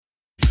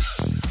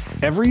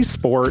Every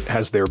sport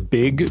has their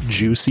big,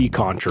 juicy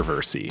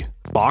controversy.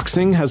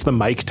 Boxing has the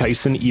Mike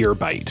Tyson ear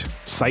bite.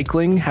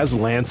 Cycling has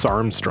Lance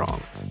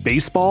Armstrong.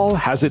 Baseball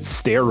has its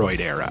steroid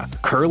era.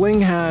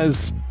 Curling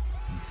has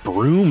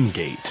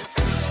Broomgate.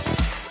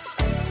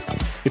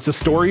 It's a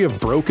story of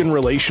broken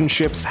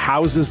relationships,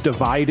 houses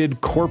divided,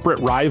 corporate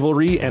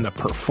rivalry, and a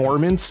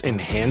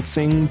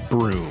performance-enhancing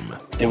broom.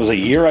 It was a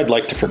year I'd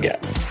like to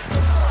forget.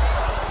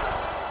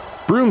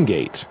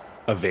 Broomgate,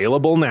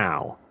 available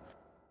now.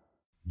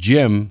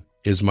 Jim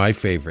is my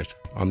favorite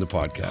on the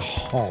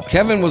podcast. Oh.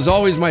 Kevin was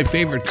always my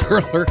favorite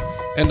curler,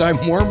 and I'm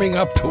warming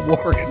up to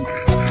Warren.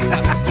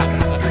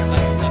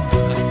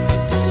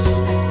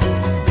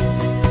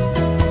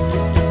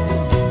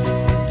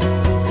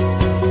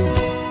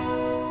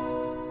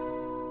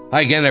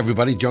 Hi again,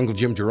 everybody. Jungle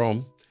Jim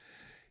Jerome.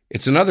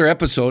 It's another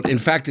episode. In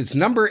fact, it's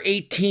number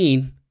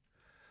 18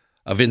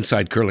 of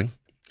Inside Curling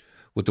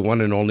with the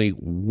one and only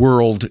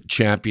world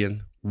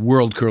champion,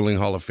 World Curling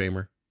Hall of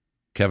Famer,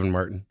 Kevin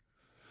Martin.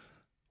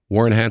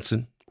 Warren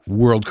Hansen,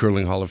 World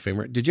Curling Hall of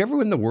Famer. Did you ever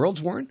win the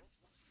Worlds, Warren?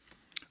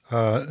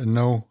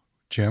 No,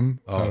 Jim.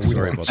 Oh,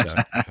 sorry about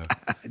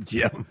that.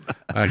 Jim.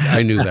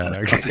 I knew that,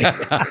 actually.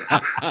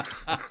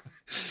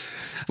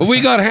 But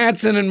we got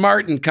Hansen and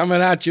Martin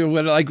coming at you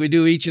like we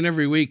do each and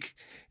every week.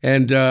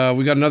 And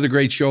we got another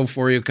great show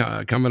for you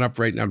coming up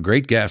right now.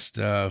 Great guest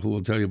who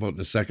we'll tell you about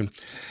in a second.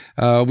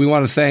 We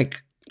want to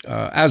thank,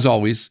 as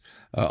always,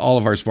 all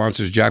of our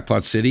sponsors,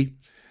 Jackpot City,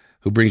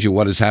 who brings you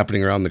what is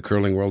happening around the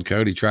curling world.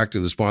 Coyote Tractor,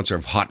 the sponsor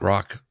of Hot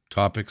Rock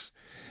Topics.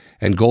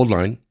 And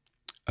Goldline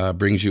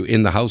brings you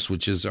In the House,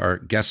 which is our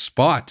guest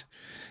spot.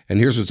 And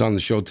here's what's on the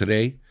show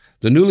today.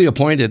 The newly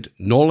appointed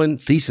Nolan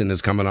Thiessen is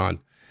coming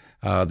on,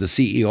 the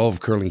CEO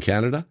of Curling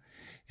Canada.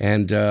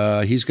 And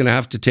he's going to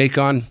have to take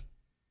on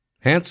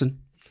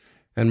Hansen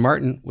and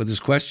Martin with his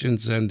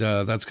questions. And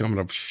that's coming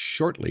up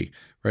shortly,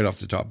 right off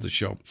the top of the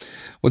show.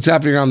 What's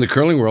happening around the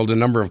curling world? A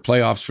number of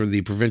playoffs for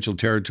the provincial,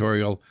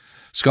 territorial,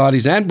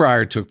 Scotties and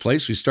Brier took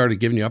place. We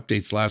started giving you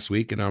updates last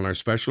week and on our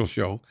special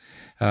show.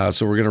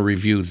 So we're going to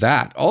review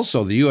that.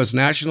 Also, the U.S.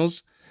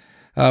 Nationals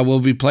will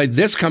be played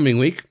this coming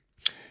week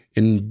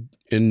in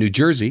New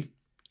Jersey.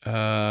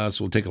 So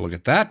we'll take a look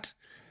at that.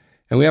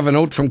 And we have a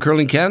note from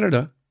Curling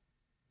Canada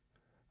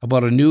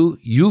about a new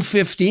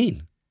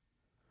U15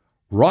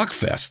 Rock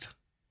Fest.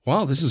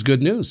 Wow, this is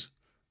good news.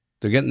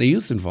 They're getting the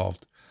youth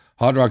involved.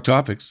 Hot Rock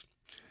Topics.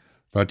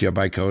 Brought to you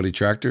by Coyote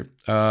Tractor.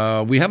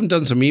 We haven't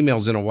done some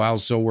emails in a while,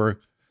 so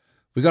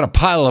we got a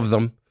pile of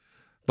them,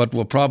 but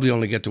we'll probably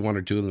only get to one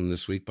or two of them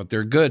this week. But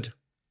they're good.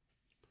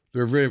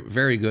 They're very,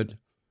 very good.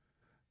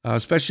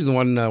 Especially the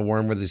one,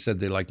 Warren, where they said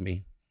they like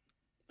me.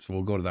 So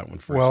we'll go to that one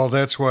first. Well,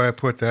 that's why I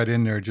put that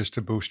in there, just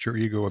to boost your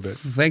ego a bit.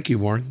 Thank you,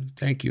 Warren.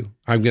 Thank you.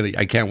 I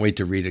can't wait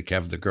to read it,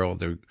 Kev, the girl.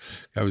 That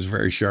was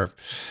very sharp.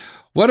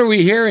 What are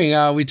we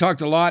hearing? We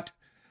talked a lot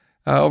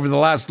over the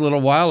last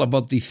little while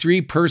about the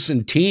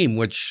 3-person team,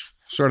 which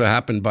sort of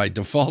happened by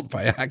default,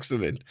 by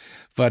accident.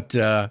 But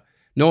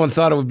no one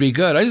thought it would be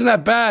good. Isn't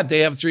that bad?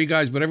 They have 3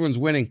 guys, but everyone's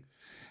winning.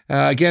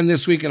 Again,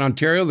 this week in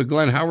Ontario, the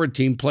Glenn Howard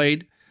team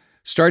played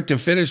start to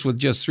finish with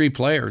just 3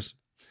 players.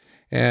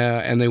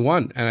 And they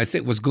won. And I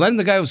think, was Glenn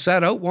the guy who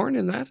sat out, Warren,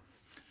 in that?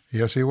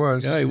 Yes, he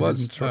was. Yeah, he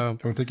was. Don't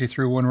think he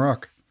threw one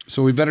rock.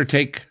 So we better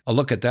take a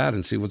look at that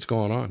and see what's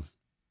going on.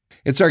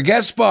 It's our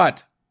guest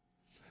spot.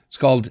 It's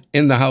called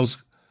In the House,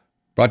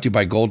 brought to you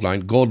by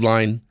Goldline.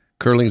 Goldline,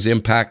 curling's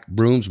impact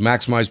brooms,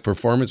 maximize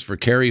performance for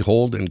carry,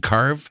 hold, and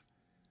carve.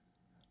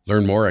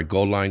 Learn more at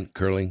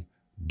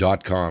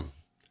goldlinecurling.com.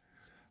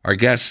 Our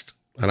guest,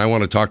 and I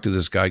want to talk to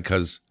this guy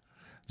because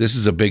this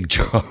is a big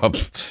job.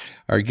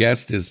 Our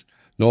guest is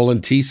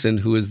Nolan Thiessen,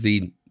 who is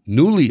the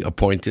newly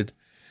appointed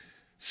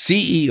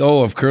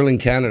CEO of Curling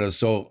Canada.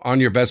 So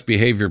on your best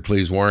behavior,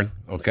 please, Warren.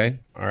 Okay?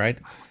 All right?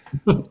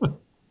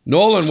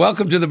 Nolan,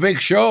 welcome to the big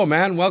show,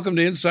 man. Welcome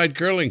to Inside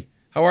Curling.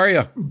 How are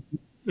you?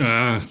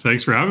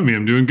 Thanks for having me.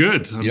 I'm doing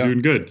good. I'm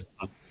doing good.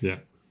 Yeah.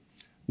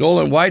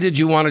 Nolan, why did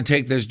you want to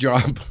take this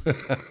job?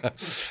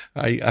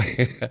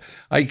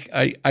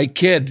 I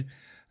kid,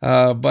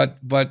 but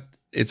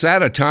it's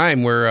at a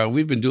time where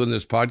we've been doing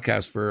this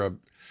podcast for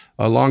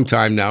a long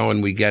time now,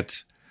 and we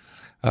get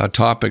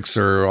topics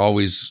are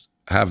always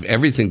have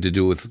everything to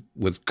do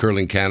with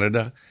Curling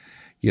Canada.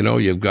 You know,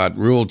 you've got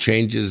rule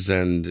changes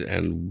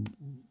and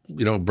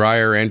you know,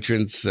 Brier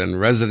entrance and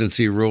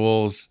residency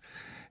rules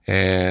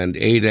and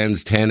 8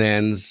 ends, 10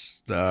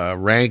 ends,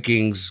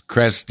 rankings,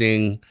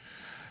 cresting.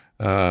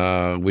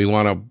 We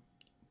want a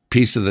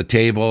piece of the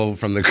table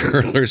from the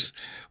curlers.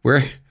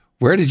 Where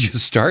did you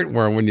start,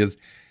 Warren, when you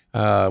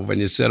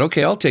said,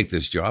 okay, I'll take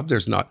this job?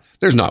 There's not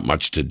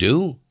much to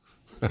do.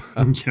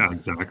 Yeah,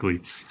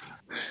 exactly.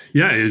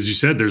 Yeah, as you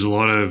said, there's a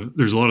lot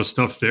of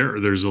stuff there.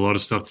 There's a lot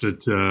of stuff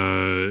that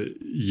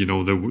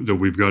that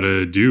we've got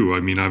to do.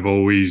 I mean, I've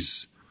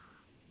always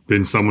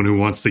been someone who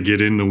wants to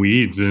get in the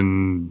weeds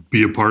and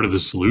be a part of the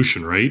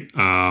solution, right?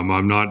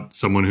 I'm not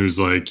someone who's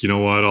like, you know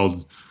what,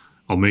 I'll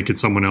make it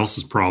someone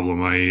else's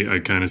problem. I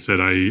kind of said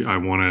I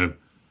want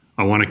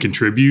to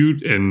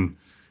contribute, and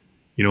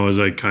as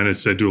I kind of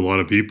said to a lot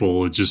of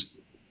people, it just,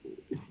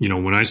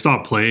 when I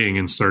stopped playing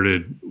and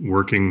started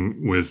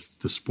working with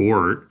the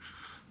sport,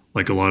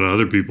 like a lot of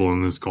other people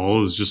in this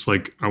call, is just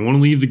like, I want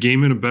to leave the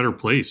game in a better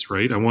place,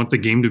 right? I want the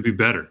game to be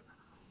better.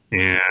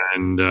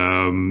 And,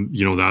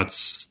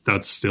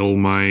 that's still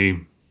my,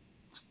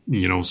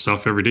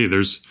 stuff every day.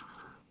 There's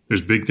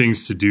big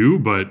things to do,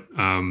 but,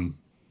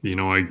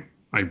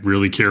 I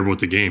really care about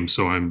the game.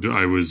 So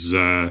I was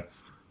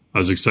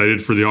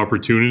excited for the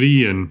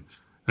opportunity. And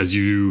as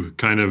you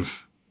kind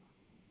of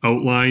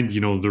outlined,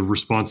 the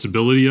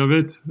responsibility of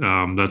it,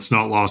 that's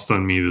not lost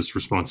on me, this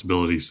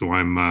responsibility. So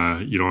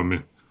I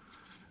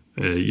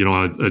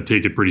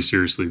take it pretty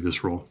seriously,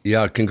 this role.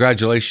 Yeah,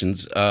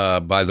 congratulations.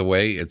 By the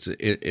way,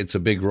 it's a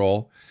big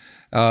role.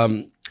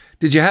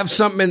 Did you have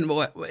something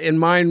in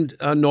mind,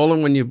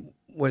 Nolan,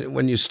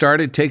 when you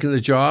started taking the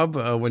job,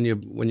 when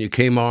you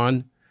came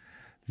on,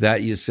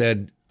 that you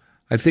said,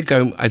 I think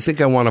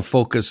I want to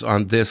focus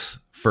on this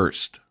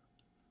first?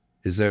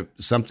 Is there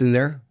something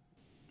there?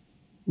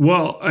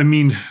 Well, I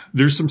mean,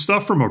 there's some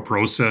stuff from our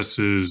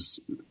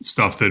processes,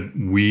 stuff that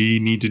we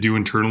need to do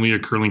internally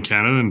at Curling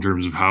Canada in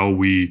terms of how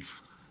we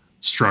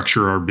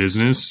structure our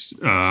business.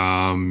 The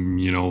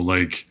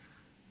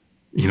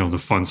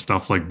fun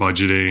stuff like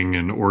budgeting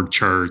and org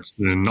charts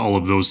and all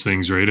of those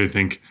things, right? I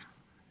think,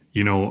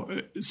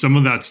 some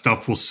of that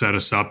stuff will set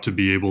us up to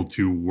be able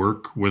to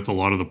work with a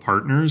lot of the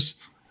partners.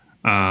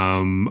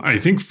 I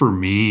think for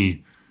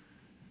me,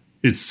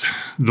 it's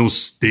those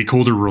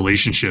stakeholder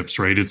relationships,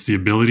 right? It's the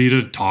ability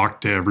to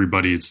talk to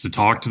everybody. It's to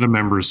talk to the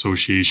member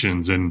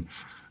associations, and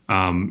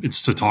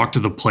it's to talk to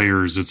the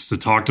players. It's to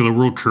talk to the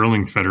World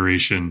Curling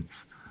Federation,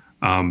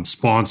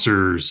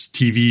 sponsors,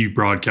 TV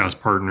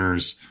broadcast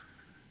partners,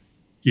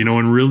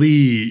 and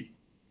really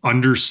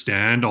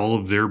understand all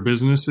of their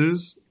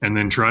businesses and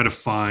then try to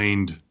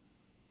find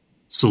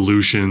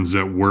solutions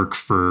that work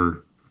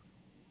for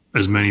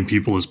as many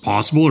people as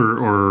possible,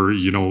 or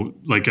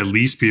at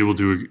least be able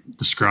to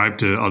describe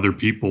to other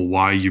people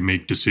why you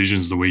make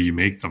decisions the way you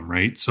make them,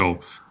 right? So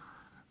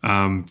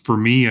for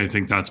me, I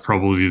think that's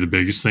probably the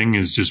biggest thing,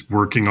 is just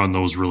working on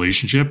those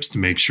relationships to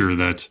make sure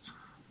that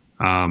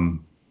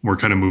we're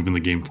kind of moving the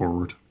game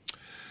forward.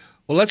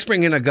 Well, let's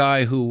bring in a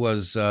guy who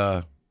was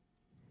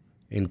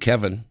in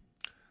Kevin,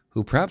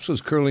 who perhaps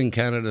was Curling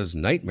Canada's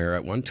nightmare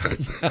at one time.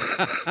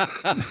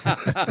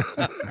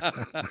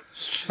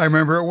 I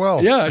remember it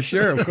well. Yeah,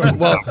 sure. Of course.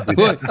 Well,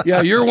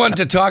 yeah, you're one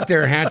to talk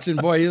there, Hanson.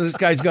 Boy, this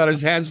guy's got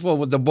his hands full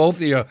with the both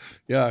of you.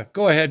 Yeah,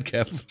 go ahead,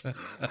 Kev.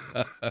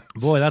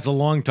 Boy, that's a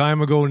long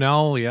time ago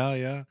now.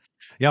 Yeah.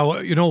 Yeah,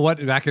 well, you know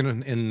what? Back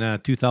in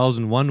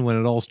 2001, when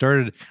it all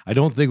started, I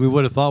don't think we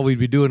would have thought we'd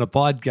be doing a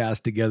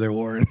podcast together,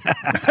 Warren.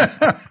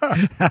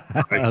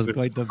 That was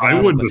quite the battle.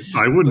 I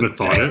wouldn't have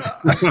thought it.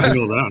 I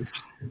know that.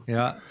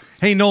 Yeah.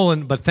 Hey,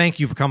 Nolan, but thank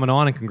you for coming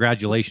on, and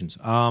congratulations.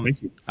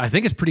 Thank you. I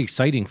think it's pretty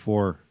exciting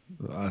for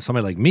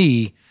somebody like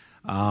me,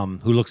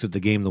 who looks at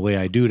the game the way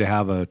I do, to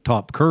have a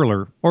top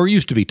curler, or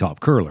used to be top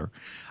curler,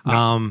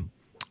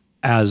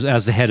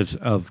 as the head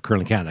of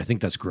Curling Canada. I think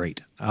that's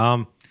great.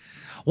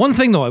 One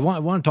thing, though, I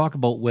want to talk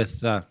about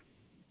with,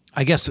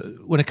 I guess,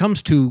 when it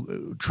comes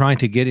to trying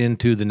to get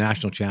into the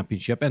national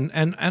championship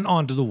and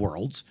onto the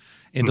Worlds,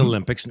 into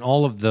Olympics, and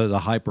all of the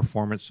high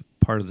performance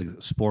part of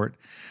the sport.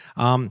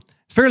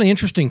 Fairly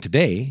interesting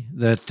today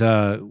that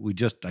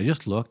I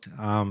just looked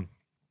on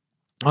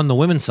the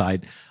women's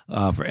side.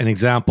 For an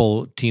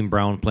example, Team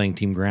Brown playing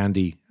Team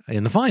Grandy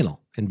in the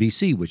final in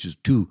BC, which is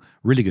two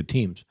really good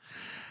teams.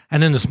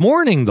 And then this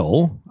morning,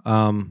 though,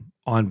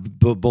 on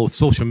both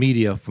social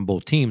media from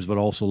both teams, but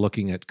also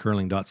looking at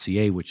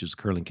curling.ca, which is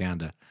Curling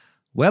Canada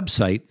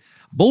website,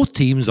 both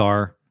teams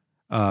are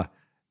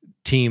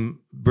Team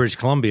British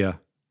Columbia,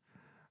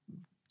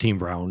 Team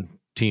Brown,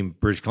 Team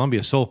British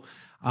Columbia. So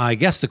I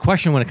guess the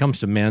question when it comes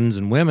to men's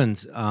and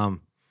women's,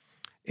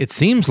 it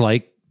seems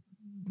like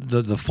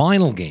the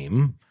final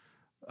game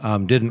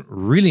didn't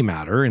really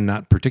matter in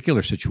that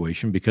particular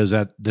situation, because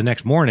at the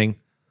next morning,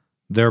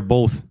 they're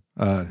both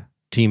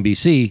Team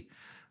BC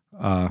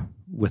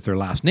with their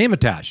last name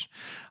attached.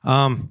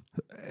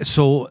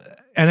 So,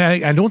 and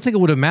I don't think it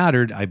would have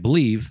mattered, I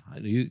believe,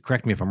 you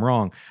correct me if I'm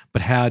wrong,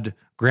 but had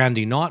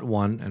Grandy not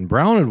won and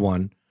Brown had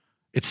won,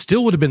 it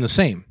still would have been the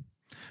same,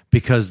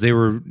 because they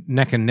were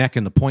neck and neck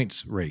in the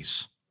points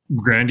race.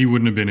 Grandy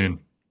wouldn't have been in.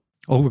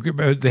 Oh,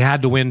 they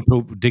had to win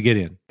to get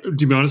in.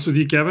 To be honest with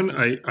you, Kevin,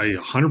 I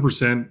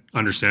 100%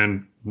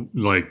 understand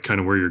kind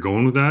of where you're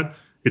going with that.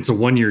 It's a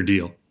 1-year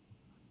deal,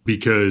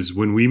 because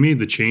when we made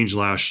the change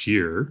last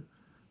year,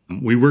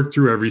 we worked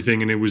through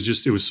everything, and it was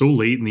so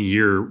late in the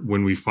year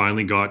when we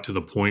finally got to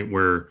the point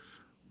where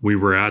we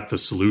were at the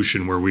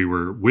solution where we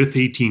were with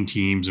 18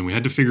 teams, and we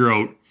had to figure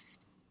out,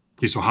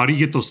 okay, so how do you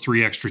get those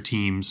 3 extra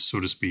teams, so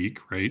to speak,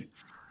 right?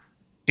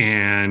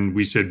 And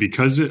we said,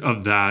 because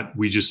of that,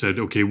 we just said,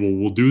 okay, well,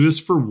 we'll do this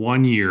for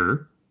 1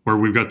 year where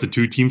we've got the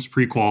 2 teams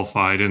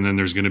pre-qualified, and then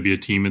there's going to be a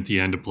team at the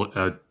end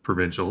of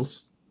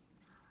provincials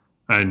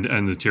and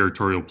the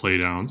territorial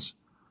playdowns.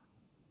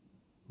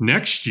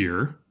 Next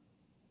year,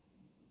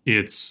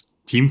 it's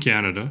Team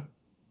Canada,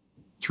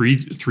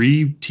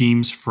 three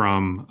teams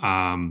from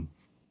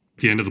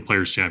the end of the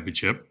Players'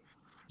 Championship.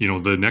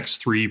 The next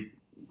three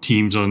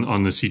teams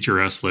on the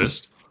CTRS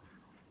list,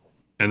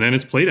 and then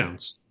it's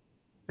playdowns.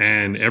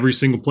 And every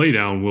single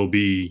playdown will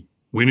be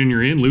winning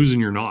you're in, losing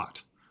you're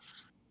not.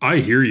 I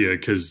hear you,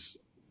 because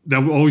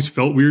that always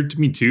felt weird to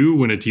me too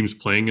when a team's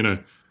playing in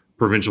a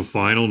provincial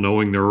final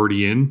knowing they're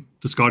already in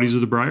the Scotties or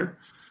the Brier.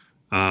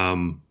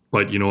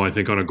 But, I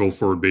think on a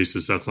go-forward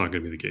basis, that's not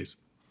going to be the case.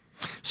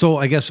 So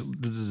I guess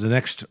the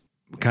next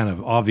kind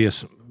of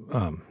obvious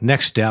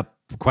next step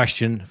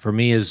question for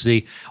me is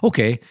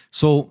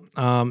so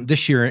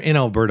this year in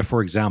Alberta,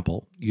 for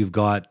example, you've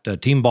got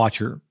Team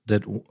Botcher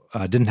that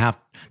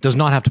does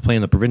not have to play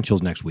in the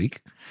provincials next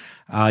week.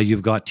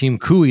 You've got Team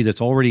Cooey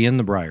that's already in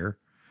the Brier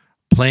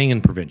playing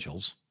in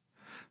provincials.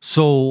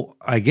 So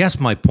I guess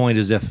my point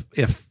is if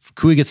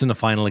Cooey gets in the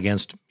final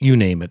against, you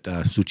name it,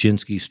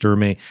 Suchinski,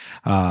 Sturmey,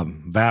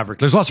 Vavrick,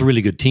 there's lots of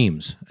really good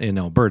teams in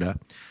Alberta,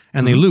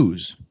 and they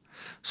lose.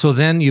 So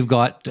then you've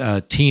got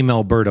Team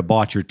Alberta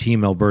Botcher,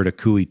 Team Alberta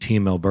Cooey,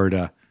 Team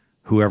Alberta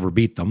whoever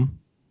beat them.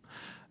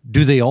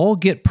 Do they all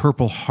get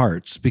Purple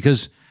Hearts?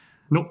 Because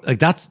nope. Like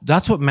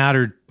that's what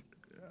mattered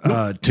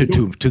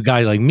to a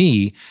guy like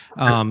me.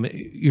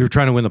 You're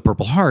trying to win the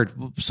Purple Heart.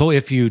 So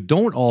if you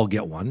don't all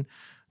get one,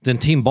 then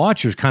Team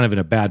Botcher's kind of in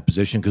a bad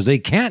position because they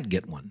can't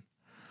get one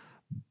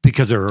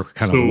because they're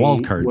kind of a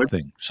wild card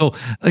thing. So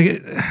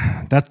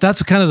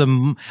that's kind of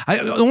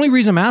the only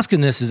reason I'm asking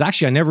this is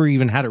actually I never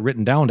even had it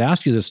written down to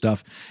ask you this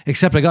stuff,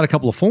 except I got a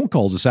couple of phone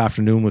calls this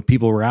afternoon with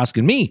people who were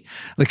asking me,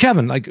 like,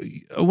 Kevin, like,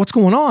 what's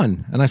going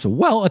on? And I said,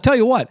 well, I'll tell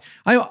you what,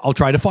 I'll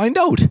try to find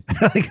out.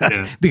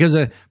 Because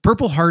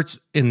Purple Hearts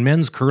in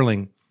men's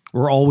curling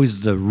were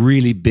always the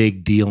really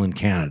big deal in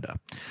Canada.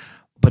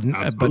 But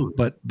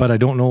I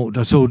don't know.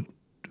 So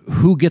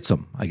who gets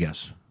them, I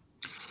guess?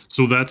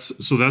 So that's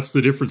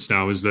the difference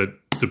now, is that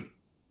the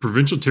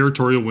provincial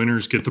territorial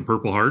winners get the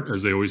Purple Heart,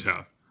 as they always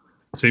have.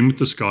 Same with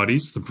the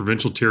Scotties. The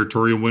provincial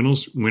territorial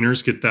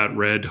winners get that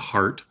red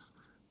heart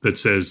that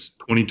says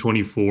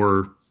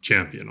 2024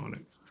 champion on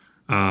it.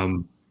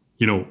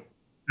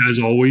 As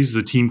always,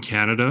 the Team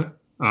Canada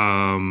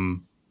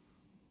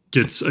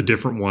gets a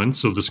different one.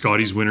 So the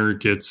Scotties winner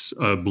gets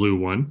a blue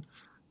one.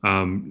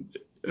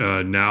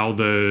 Now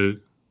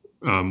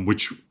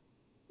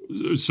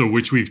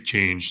which we've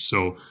changed.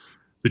 So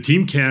the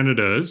Team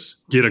Canadas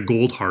get a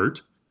gold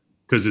heart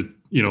because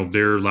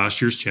they're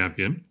last year's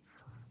champion.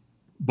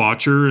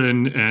 Botcher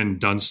and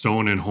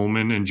Dunstone and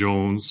Homan and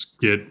Jones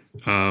get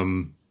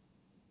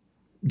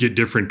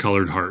different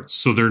colored hearts.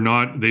 So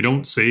they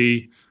don't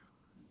say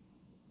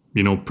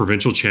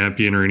provincial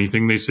champion or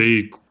anything. They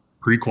say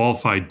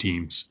pre-qualified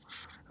teams.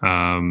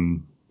 A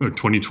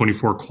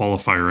 2024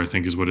 qualifier, I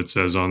think, is what it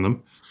says on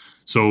them.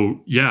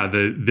 So yeah,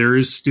 there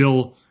is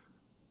still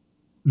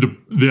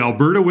the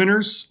Alberta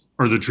winners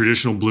are the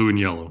traditional blue and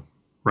yellow,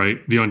 right?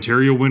 The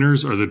Ontario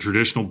winners are the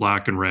traditional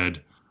black and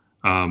red.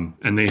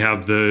 And they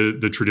have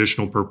the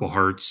traditional Purple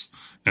Hearts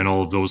and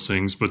all of those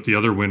things. But the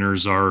other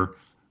winners are,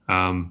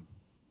 the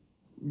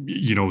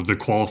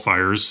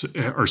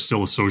qualifiers are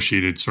still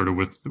associated sort of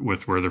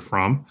with where they're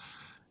from.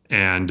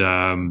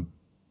 And,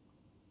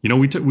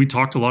 we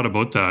talked a lot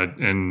about that.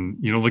 And,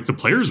 like the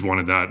players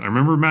wanted that. I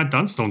remember Matt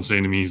Dunstone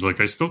saying to me, he's like,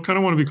 I still kind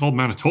of want to be called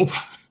Manitoba,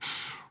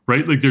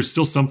 right? Like there's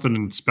still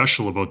something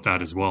special about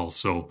that as well.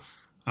 So,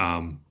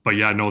 but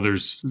yeah, no,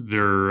 there's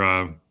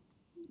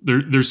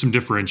some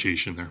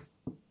differentiation there.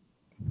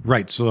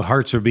 Right. So the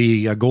hearts would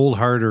be a gold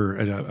heart or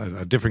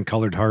a different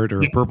colored heart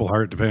or a purple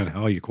heart, depending on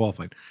how you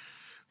qualified.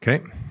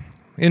 Okay.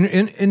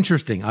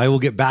 Interesting. I will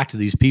get back to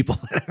these people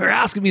that are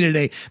asking me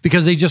today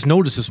because they just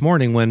noticed this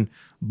morning when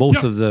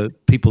both of the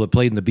people that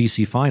played in the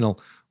BC final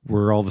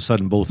were all of a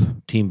sudden both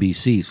Team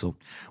BC. So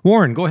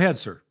Warren, go ahead,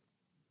 sir.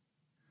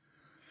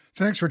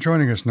 Thanks for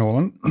joining us,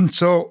 Nolan.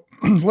 So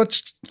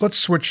let's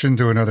switch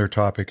into another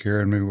topic here,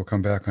 and maybe we'll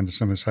come back onto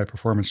some of this high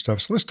performance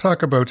stuff. So let's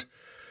talk about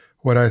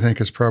what I think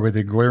is probably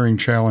the glaring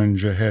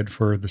challenge ahead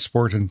for the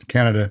sport in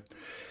Canada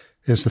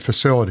is the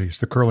facilities,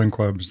 the curling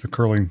clubs, the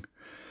curling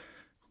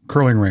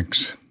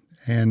rinks,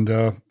 and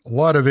a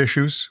lot of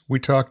issues. We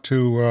talked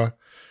to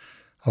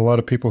a lot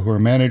of people who are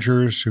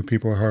managers,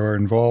 people who are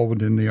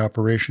involved in the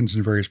operations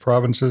in various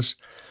provinces.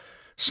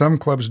 Some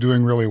clubs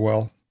doing really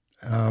well,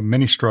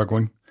 many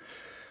struggling.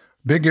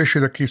 Big issue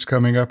that keeps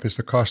coming up is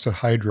the cost of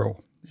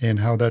hydro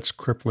and how that's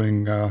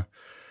crippling a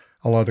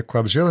lot of the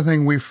clubs. The other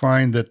thing we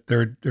find that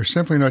they're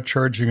simply not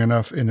charging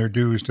enough in their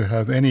dues to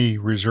have any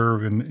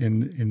reserve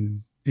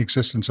in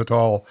existence at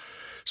all.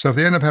 So if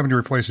they end up having to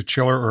replace a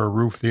chiller or a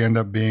roof, they end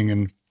up being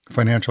in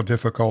financial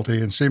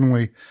difficulty and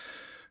seemingly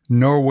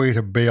no way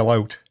to bail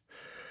out.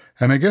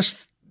 And I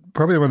guess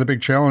probably one of the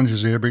big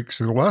challenges here, because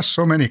there lost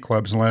so many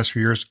clubs in the last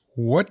few years,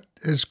 what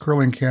is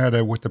Curling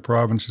Canada with the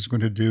province is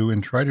going to do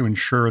and try to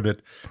ensure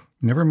that,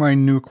 never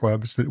mind new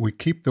clubs, that we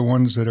keep the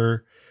ones that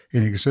are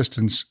in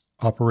existence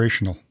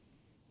operational?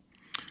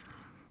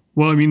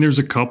 Well, I mean, there's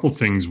a couple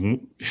things.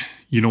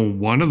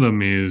 One of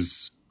them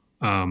is,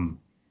 I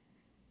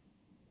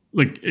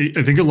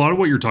think a lot of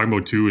what you're talking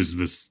about too is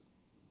this,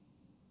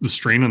 the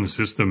strain on the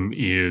system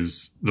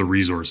is the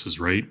resources,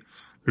 right?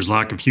 There's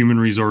lack of human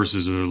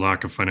resources, there's a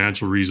lack of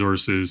financial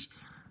resources.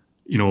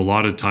 A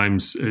lot of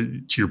times,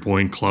 to your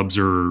point, clubs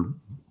are,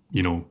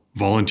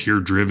 volunteer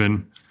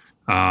driven.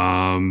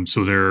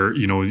 So they're,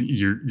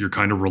 you're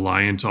kind of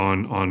reliant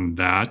on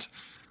that.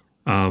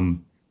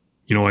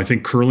 I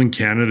think Curling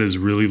Canada is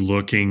really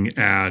looking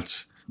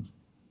at,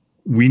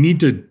 we need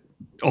to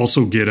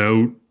also get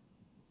out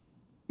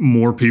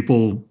more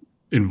people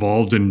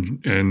involved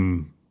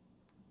in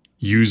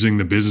using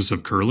the business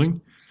of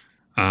curling.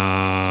 We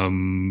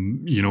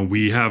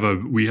have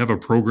a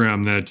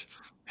program that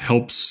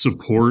helps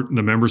support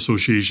the member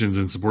associations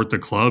and support the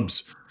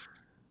clubs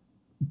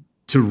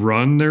to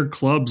run their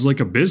clubs like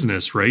a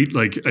business, right?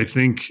 Like, I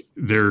think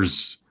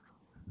there's,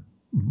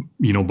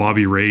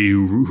 Bobby Ray,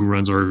 who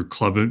runs our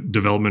club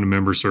development and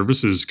member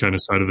services kind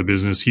of side of the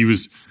business.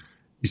 He's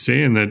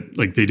saying that,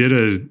 like, they did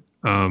a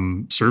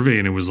survey,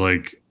 and it was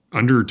like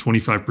under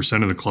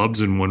 25% of the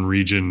clubs in one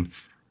region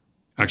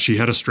actually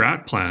had a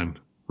strat plan,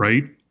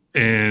 right?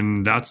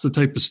 And that's the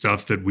type of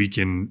stuff that we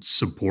can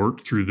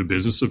support through the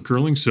business of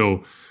curling.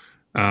 So,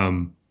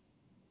 I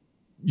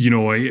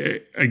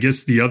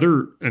guess the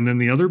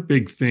other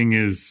big thing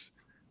is,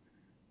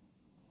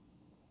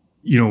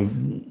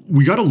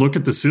 we got to look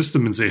at the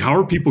system and say, how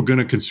are people going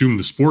to consume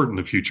the sport in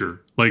the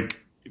future? Like,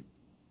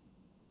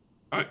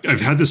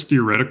 I've had this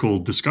theoretical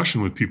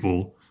discussion with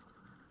people,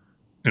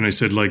 and I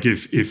said, like,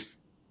 if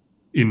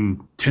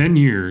in 10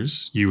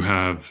 years you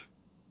have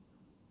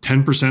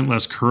 10%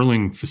 less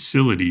curling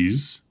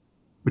facilities,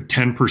 but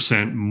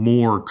 10%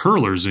 more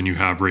curlers than you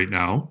have right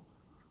now,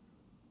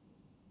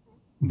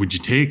 would you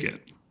take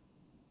it?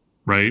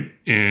 Right?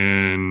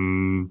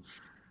 And,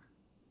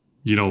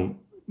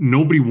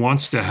 nobody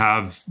wants to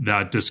have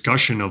that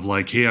discussion of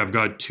like, hey, I've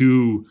got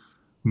two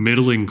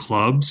middling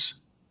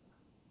clubs.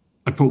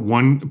 I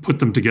put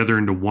them together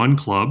into one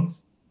club,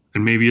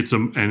 and maybe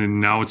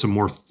now it's a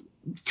more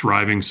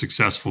thriving,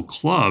 successful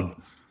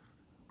club.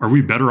 Are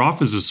we better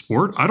off as a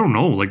sport? I don't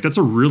know. Like, that's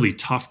a really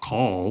tough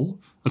call.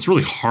 That's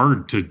really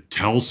hard to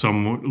tell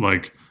someone,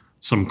 like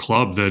some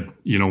club, that,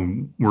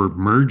 we're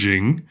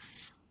merging.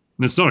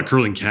 And it's not a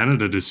Curling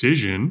Canada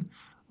decision,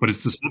 but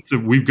it's the stuff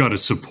that we've got to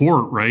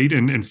support, right?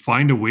 And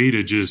find a way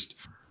to just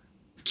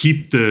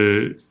keep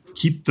the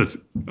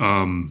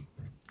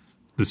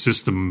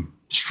system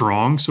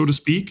strong, so to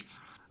speak.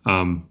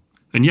 And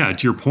yeah,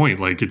 to your point,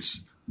 like,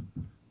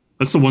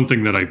 that's the one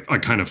thing that I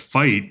kind of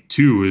fight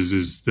too,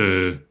 is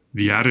the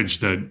adage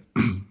that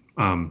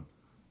the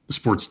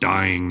sport's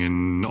dying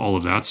and all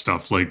of that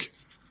stuff. Like,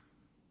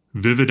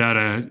 Vivid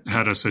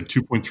had us at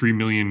 2.3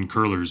 million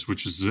curlers,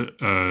 which is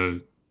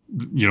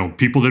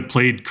people that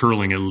played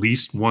curling at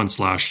least once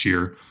last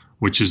year,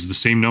 which is the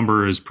same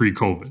number as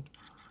pre-COVID.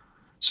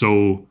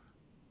 So,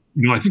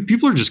 I think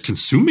people are just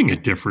consuming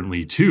it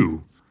differently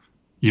too.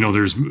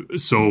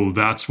 So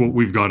that's what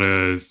we've got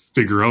to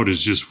figure out,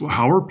 is just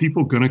how are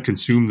people going to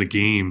consume the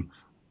game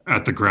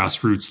at the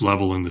grassroots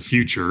level in the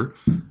future,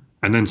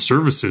 and then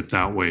service it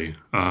that way.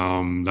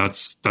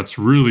 That's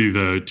really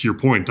to your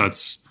point,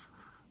 that's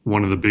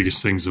one of the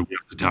biggest things that we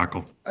have to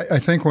tackle. I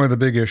think one of the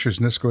big issues,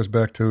 and this goes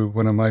back to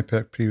one of my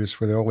pet peeves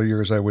for all the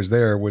years I was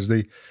there, was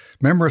the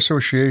member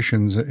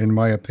associations, in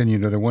my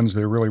opinion, are the ones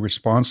that are really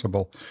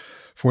responsible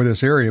for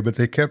this area, but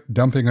they kept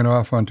dumping it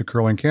off onto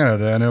Curling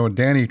Canada. I know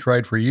Danny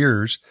tried for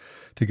years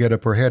to get a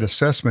per head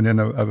assessment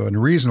of a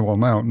reasonable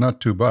amount, not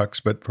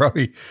 $2, but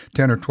probably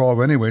 10 or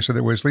 12 anyway, so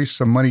there was at least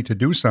some money to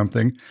do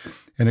something,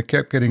 and it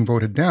kept getting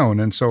voted down.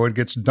 And so it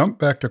gets dumped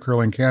back to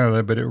Curling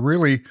Canada, but it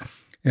really,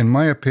 in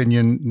my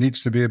opinion,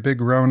 needs to be a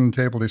big round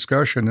table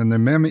discussion, and the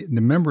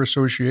member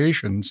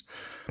associations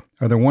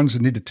are the ones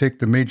that need to take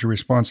the major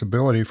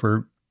responsibility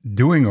for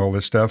doing all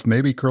this stuff.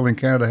 Maybe Curling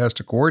Canada has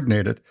to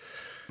coordinate it,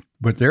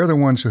 but they're the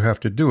ones who have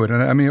to do it.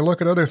 And I mean, you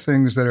look at other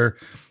things that are,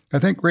 I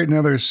think right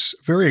now there's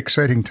a very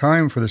exciting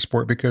time for the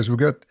sport, because we've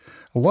got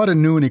a lot of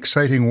new and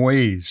exciting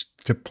ways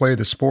to play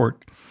the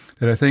sport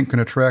that I think can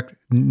attract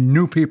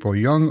new people,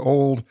 young,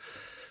 old.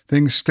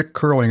 Things, stick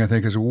curling, I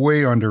think, is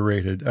way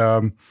underrated.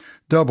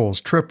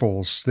 Doubles,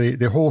 triples,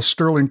 the whole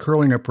Sterling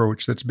curling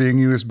approach that's being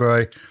used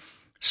by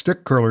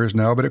stick curlers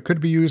now, but it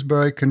could be used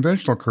by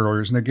conventional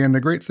curlers. And again,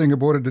 the great thing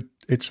about it,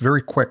 it's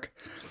very quick.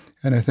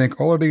 And I think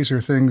all of these are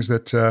things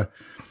that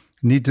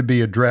need to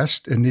be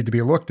addressed and need to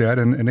be looked at.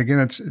 And again,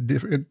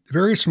 it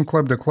varies from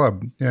club to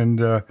club.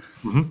 And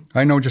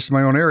I know just in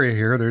my own area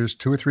here, there's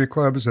 2 or 3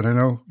 clubs that I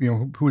know,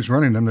 who's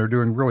running them. They're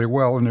doing really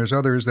well. And there's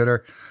others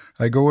that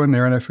I go in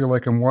there and I feel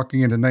like I'm walking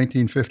into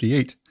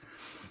 1958.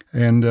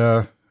 And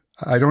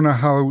I don't know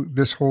how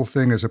this whole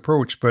thing is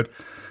approached, but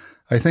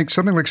I think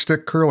something like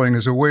stick curling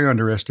is way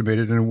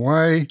underestimated, and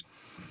why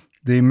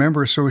the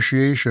member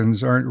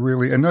associations aren't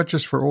really, and not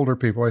just for older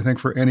people, I think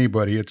for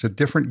anybody. It's a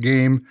different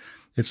game.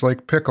 It's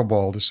like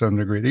pickleball to some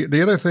degree.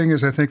 The other thing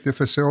is, I think the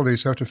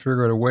facilities have to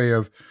figure out a way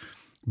of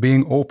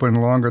being open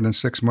longer than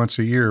 6 months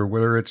a year,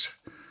 whether it's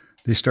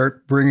they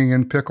start bringing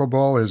in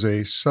pickleball as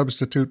a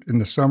substitute in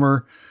the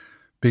summer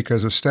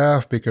because of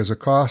staff, because of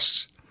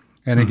costs,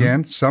 And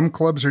again, some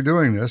clubs are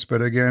doing this,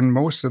 but again,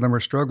 most of them are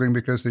struggling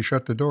because they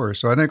shut the doors.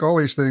 So I think all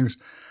these things,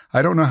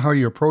 I don't know how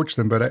you approach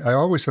them, but I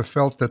always have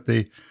felt that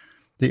the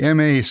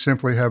MA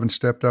simply haven't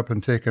stepped up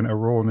and taken a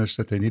role in this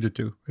that they needed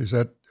to. Is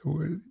that,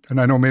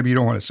 and I know maybe you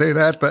don't want to say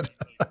that, but.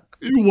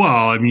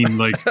 Well, I mean,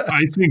 like,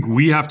 I think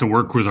we have to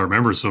work with our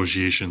member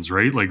associations,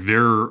 right? Like,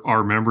 there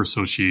are member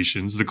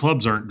associations. The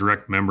clubs aren't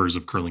direct members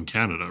of Curling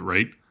Canada,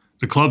 right?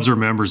 The clubs are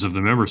members of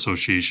the member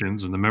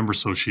associations, and the member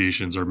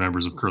associations are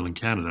members of Curling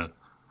Canada.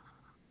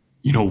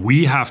 You know,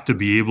 we have to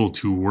be able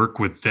to work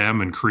with them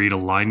and create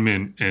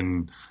alignment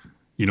and,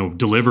 you know,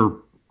 deliver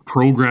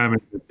programming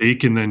that they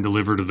can then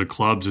deliver to the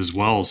clubs as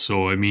well.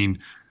 So, I mean,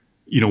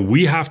 you know,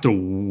 we have to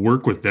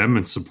work with them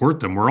and support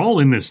them. We're all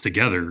in this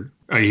together.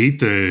 I hate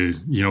the,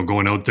 you know,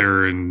 going out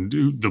there and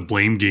do the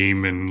blame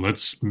game and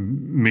let's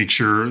make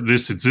sure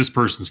it's this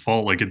person's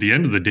fault. Like, at the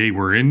end of the day,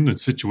 we're in the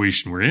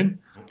situation we're in.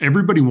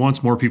 Everybody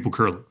wants more people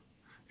curling.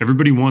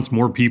 Everybody wants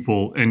more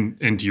people. And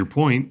to your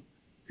point,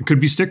 it could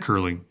be stick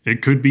curling.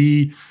 It could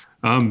be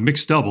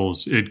mixed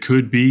doubles. It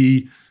could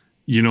be,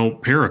 you know,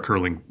 para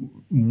curling.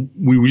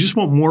 We just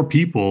want more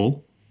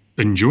people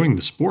enjoying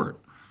the sport.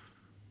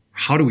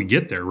 How do we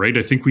get there, right?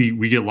 I think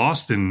we get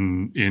lost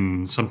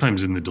in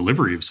sometimes in the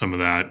delivery of some of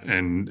that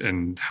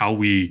and how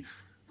we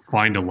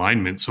find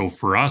alignment. So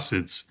for us,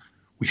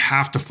 we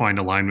have to find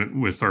alignment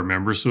with our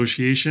member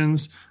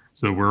associations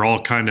so that we're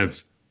all kind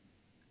of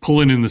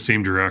pulling in the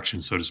same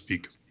direction, so to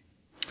speak.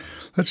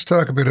 Let's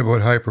talk a bit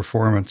about high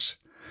performance.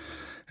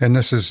 And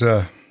this is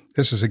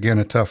again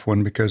a tough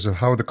one because of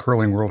how the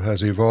curling world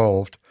has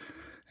evolved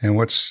and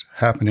what's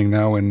happening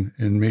now in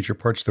major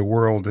parts of the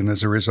world. And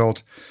as a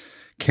result,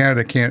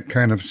 Canada can't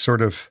kind of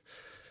sort of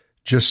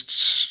just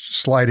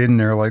slide in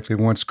there like they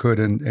once could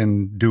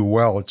and do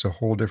well. It's a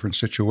whole different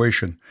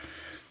situation.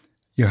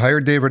 You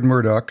hired David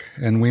Murdoch,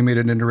 and we made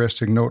an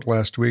interesting note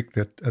last week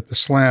that at the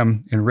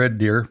Slam in Red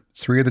Deer,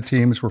 3 of the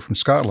teams were from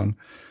Scotland,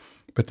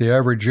 but the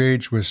average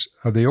age was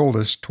of the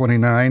oldest,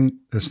 29,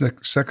 the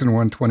second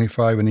one,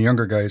 25, and the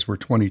younger guys were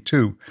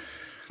 22.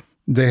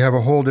 They have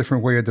a whole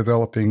different way of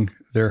developing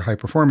their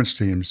high-performance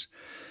teams.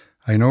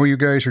 I know you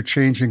guys are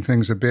changing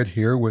things a bit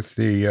here with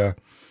the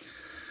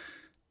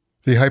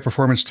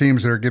high-performance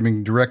teams that are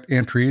giving direct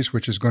entries,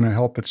 which is going to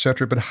help, et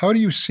cetera. But how do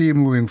you see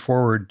moving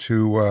forward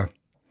to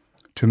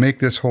make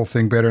this whole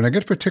thing better? And I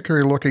guess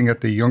particularly looking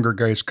at the younger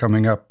guys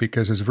coming up,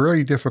 because it's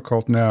very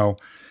difficult now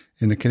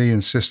in the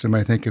Canadian system,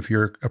 I think, if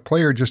you're a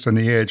player just on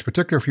the edge,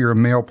 particularly if you're a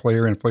male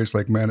player in a place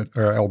like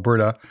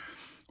Alberta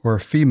or a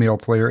female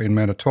player in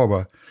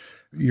Manitoba,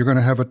 you're going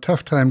to have a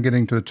tough time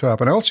getting to the top.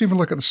 And I also even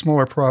look at the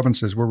smaller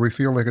provinces where we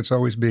feel like it's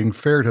always being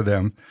fair to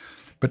them,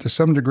 but to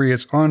some degree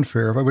it's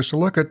unfair. If I was to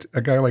look at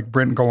a guy like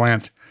Brent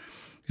Gallant,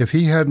 if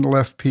he hadn't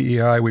left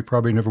PEI, we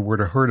probably never would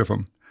have heard of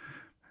him.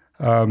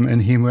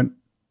 And he went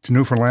to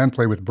Newfoundland,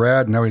 played with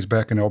Brad, now he's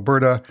back in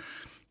Alberta.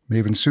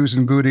 Even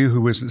Susan Goody,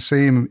 who was the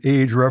same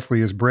age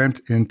roughly as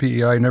Brent in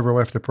PEI, never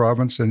left the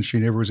province, and she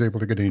never was able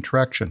to get any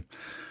traction.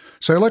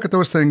 So I look at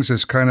those things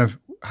as kind of,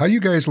 how do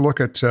you guys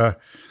look at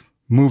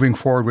moving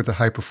forward with the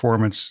high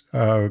performance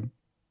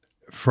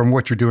from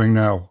what you're doing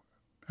now?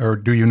 Or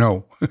do you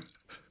know?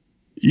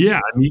 Yeah,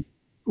 I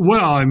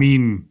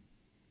mean,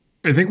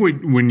 I think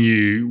when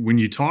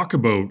you talk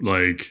about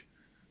like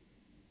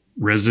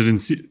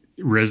residency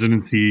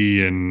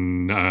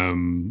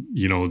and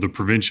you know, the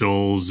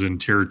provincials and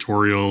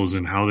territorials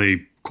and how they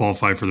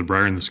qualify for the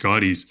Brier and the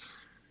Scotties,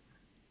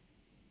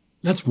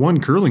 that's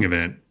one curling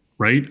event,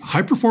 right?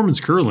 High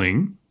performance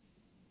curling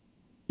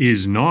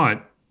is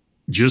not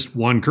just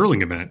one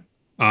curling event.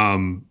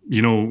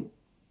 You know,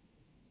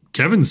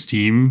 Kevin's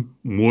team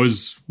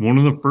was one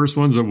of the first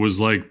ones that was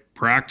like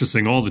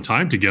practicing all the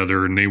time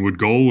together, and they would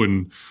go,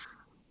 and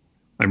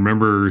I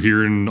remember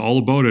hearing all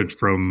about it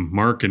from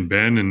Mark and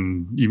Ben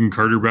and even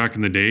Carter back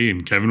in the day,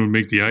 and Kevin would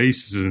make the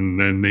ice and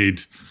then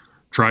they'd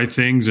try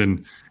things.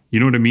 And you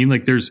know what I mean?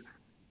 Like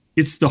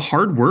it's the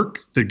hard work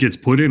that gets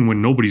put in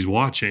when nobody's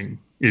watching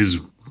is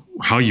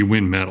how you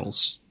win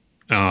medals.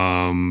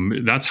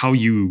 That's how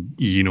you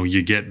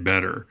get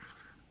better.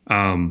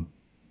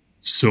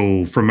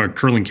 So from a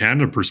Curling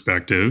Canada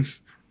perspective,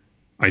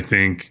 I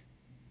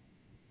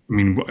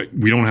mean,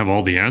 we don't have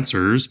all the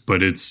answers,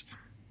 but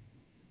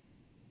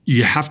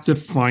you have to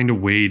find a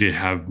way to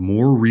have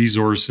more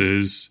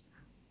resources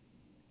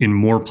in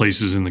more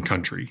places in the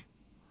country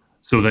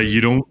so that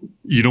you don't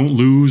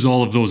lose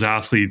all of those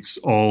athletes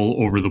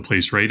all over the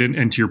place, right?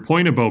 And to your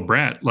point about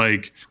Brett,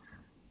 like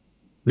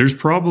there's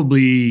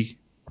probably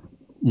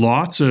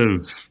lots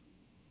of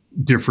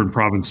different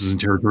provinces and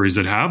territories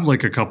that have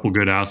like a couple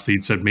good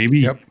athletes that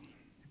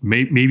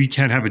maybe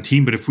can't have a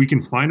team, but if we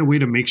can find a way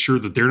to make sure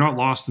that they're not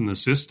lost in the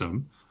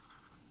system,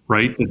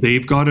 right? That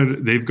they've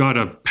got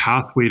a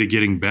pathway to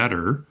getting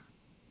better.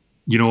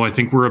 You know, I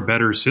think we're a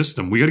better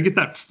system. We got to get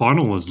that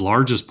funnel as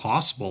large as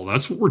possible.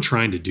 That's what we're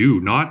trying to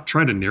do, not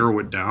try to narrow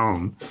it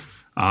down.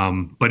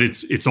 But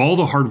it's all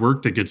the hard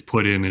work that gets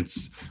put in.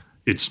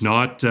 It's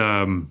not,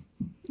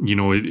 you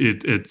know,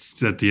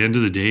 it's at the end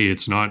of the day,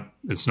 it's not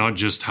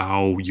just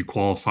how you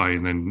qualify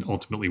and then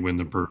ultimately win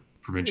the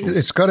provincials.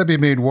 It's got to be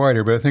made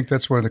wider, but I think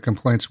that's one of the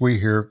complaints we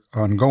hear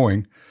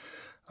ongoing.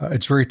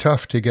 It's very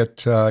tough to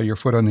get your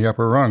foot on the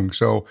upper rung.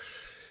 So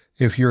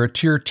if you're a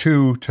tier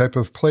 2 type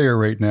of player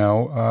right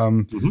now,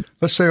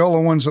 let's say all the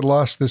ones that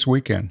lost this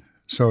weekend.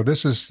 So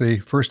this is the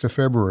 1st of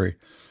February.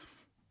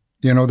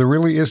 There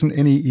really isn't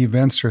any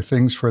events or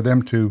things for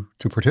them to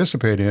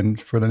participate in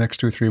for the next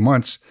 2-3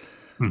 months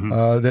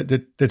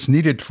that's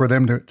needed for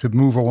them to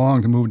move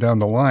along, to move down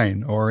the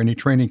line, or any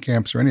training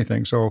camps or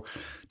anything. So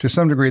to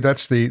some degree,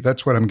 that's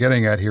what I'm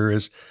getting at here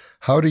is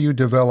how do you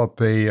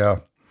develop a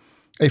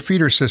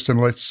feeder system,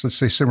 let's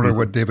say similar to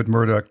what David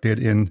Murdoch did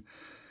in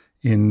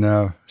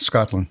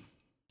Scotland.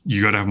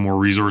 You got to have more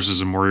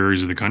resources in more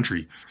areas of the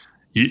country.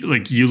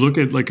 You look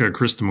at like a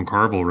Krista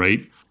McCarville,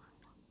 right?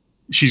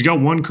 She's got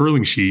one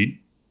curling sheet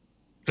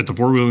at the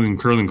Fort William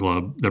Curling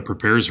Club that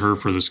prepares her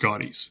for the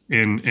Scotties.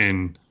 And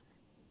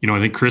I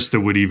think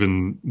Krista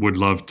would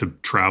love to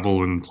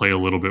travel and play a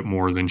little bit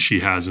more than she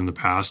has in the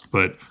past,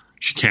 but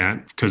she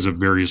can't because of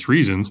various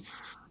reasons.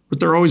 But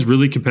they're always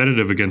really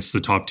competitive against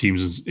the top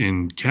teams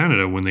in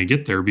Canada when they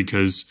get there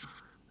because,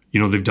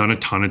 they've done a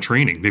ton of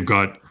training. They've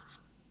got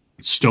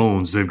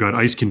stones, they've got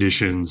ice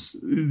conditions,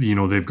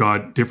 they've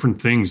got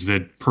different things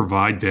that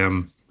provide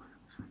them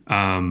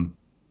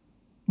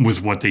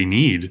with what they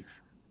need.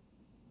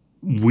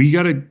 We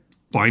got to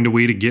find a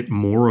way to get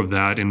more of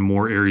that in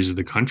more areas of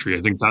the country.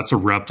 I think that's a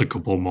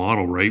replicable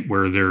model, right?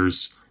 Where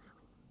there's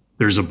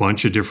a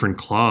bunch of different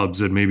clubs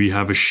that maybe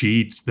have a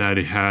sheet that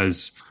it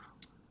has,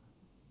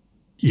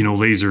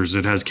 lasers,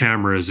 it has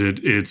cameras,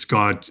 it's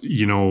got,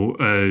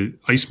 a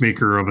ice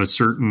maker of a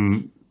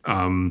certain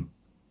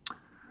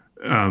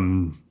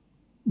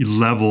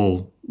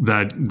level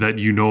that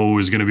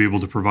is going to be able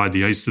to provide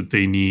the ice that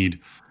they need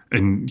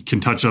and can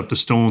touch up the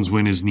stones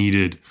when is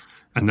needed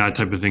and that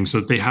type of thing, so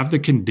that they have the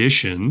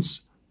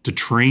conditions to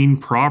train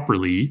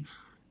properly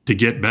to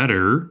get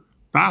better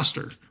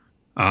faster,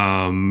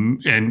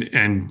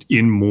 and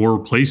in more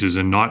places,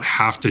 and not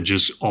have to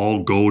just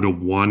all go to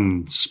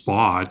one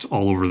spot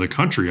all over the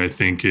country. I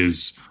think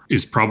is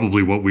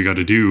probably what we got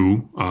to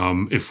do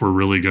if we're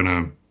really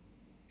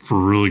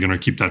gonna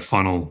keep that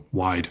funnel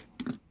wide.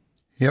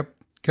 Yep,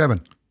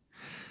 Kevin.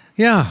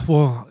 Yeah,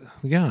 well,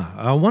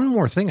 yeah. One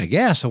more thing, I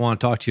guess I want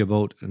to talk to you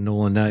about,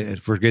 Nolan,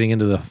 if we're getting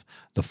into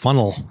the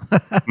funnel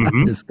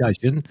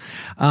discussion,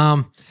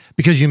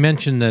 because you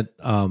mentioned that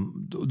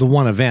the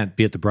one event,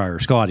 be it the Brier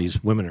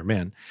Scotties, women or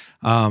men,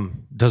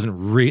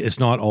 it's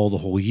not all the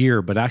whole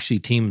year, but actually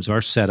teams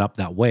are set up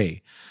that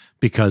way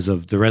because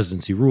of the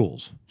residency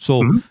rules.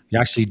 So you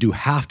actually do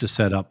have to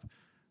set up,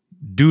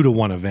 due to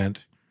one event,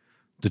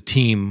 the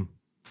team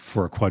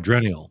for a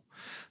quadrennial.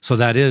 So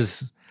that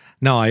is...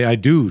 No, I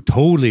do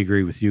totally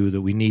agree with you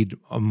that we need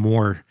a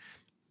more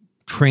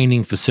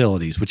training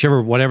facilities,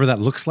 whatever that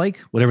looks like,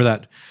 whatever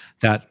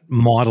that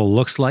model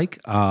looks like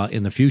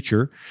in the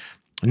future.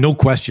 No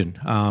question,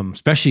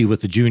 especially with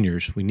the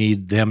juniors, we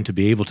need them to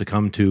be able to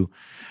come to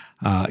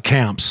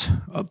camps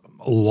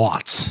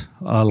lots,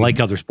 like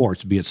other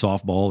sports, be it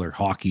softball or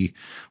hockey,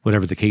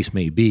 whatever the case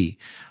may be.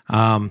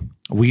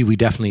 We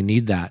definitely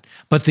need that.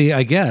 But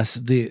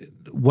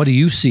what do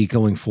you see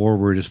going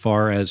forward as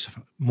far as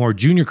more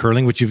junior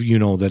curling, which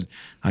that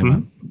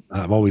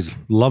I've always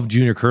loved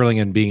junior curling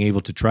and being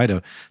able to try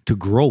to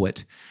grow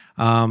it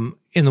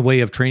in the way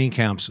of training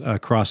camps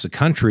across the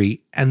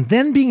country, and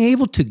then being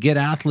able to get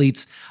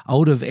athletes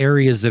out of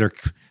areas that are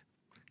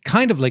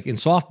kind of like in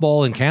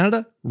softball in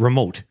Canada,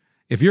 remote.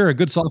 If you're a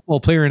good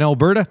softball player in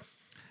Alberta,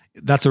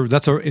 that's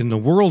in the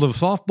world of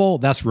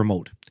softball, that's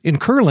remote. In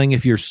curling,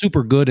 if you're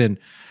super good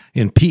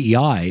in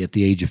PEI at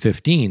the age of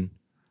 15,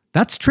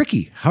 that's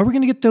tricky. How are we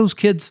going to get those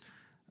kids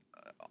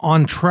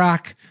on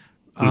track?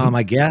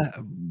 I guess.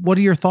 What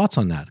are your thoughts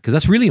on that? Because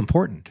that's really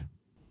important.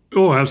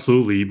 Oh,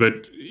 absolutely. But,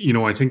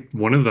 I think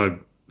one of the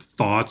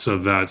thoughts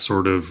of that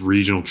sort of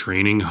regional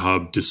training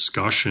hub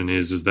discussion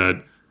is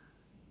that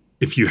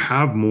if you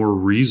have more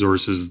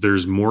resources,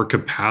 there's more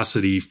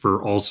capacity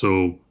for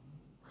also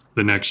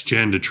the next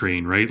gen to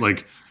train, right?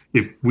 Like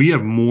if we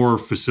have more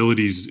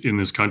facilities in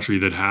this country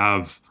that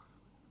have,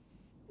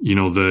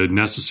 the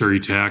necessary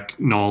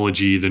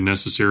technology, the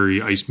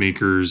necessary ice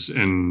makers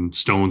and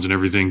stones and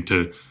everything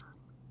to,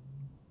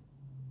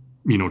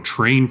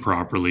 train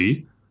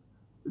properly,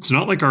 it's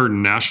not like our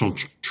national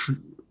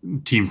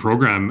team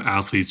program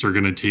athletes are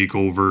going to take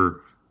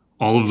over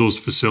all of those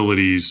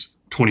facilities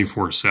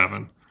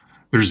 24/7.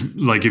 There's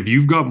like, if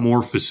you've got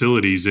more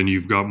facilities and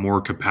you've got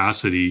more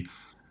capacity,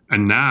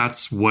 and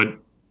that's what,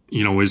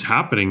 is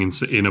happening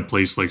in a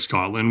place like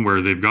Scotland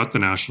where they've got the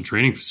national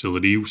training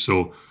facility.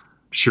 So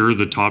sure,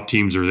 the top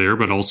teams are there,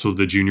 but also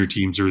the junior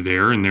teams are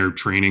there and they're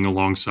training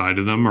alongside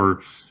of them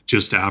or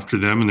just after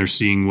them, and they're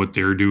seeing what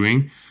they're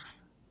doing.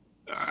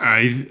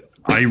 I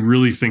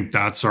really think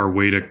that's our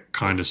way to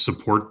kind of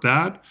support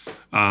that.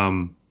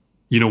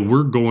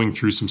 We're going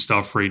through some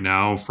stuff right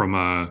now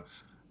from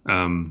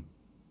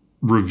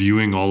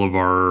reviewing all of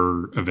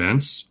our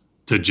events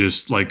to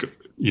just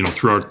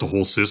throughout the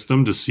whole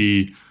system to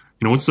see,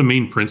 what's the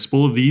main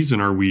principle of these,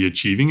 and are we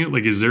achieving it?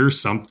 Like, is there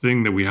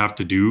something that we have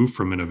to do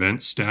from an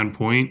event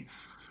standpoint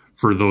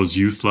for those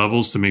youth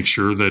levels to make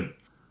sure that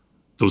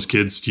those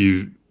kids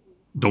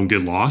don't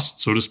get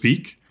lost, so to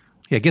speak?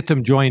 Yeah, get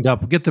them joined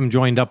up. Get them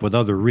joined up with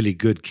other really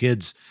good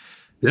kids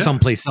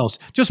someplace else.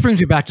 Just brings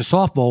me back to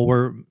softball,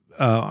 where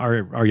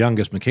our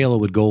youngest, Michaela,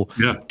 would go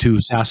to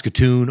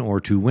Saskatoon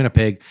or to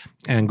Winnipeg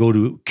and go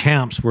to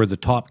camps where the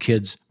top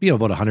kids,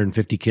 about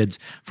 150 kids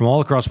from all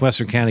across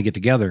Western Canada get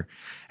together.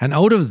 And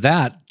out of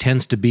that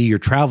tends to be your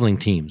traveling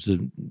teams,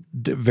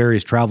 the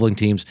various traveling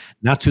teams.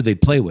 And that's who they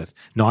play with.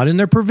 Not in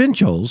their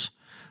provincials,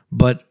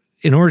 but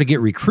in order to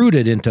get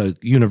recruited into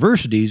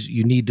universities,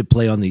 you need to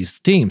play on these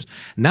teams.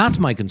 And that's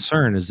my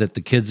concern, is that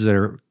the kids that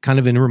are kind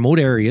of in remote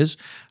areas,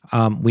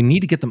 we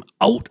need to get them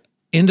out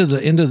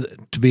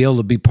to be able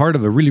to be part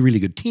of a really, really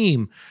good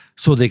team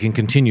so they can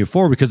continue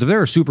forward. Because if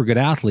they're a super good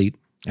athlete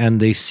and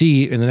they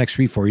see in the next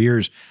 3-4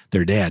 years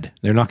they're dead,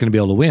 they're not going to be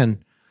able to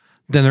win,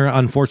 then they're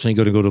unfortunately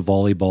going to go to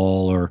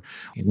volleyball or,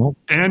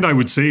 And I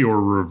would say,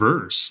 or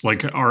reverse,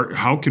 like,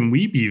 how can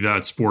we be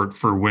that sport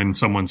for when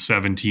someone's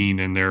 17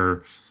 and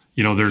they're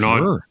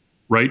not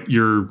right?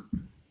 You're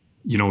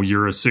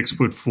a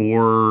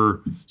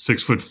 6'4",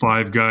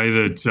 6'5" guy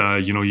that,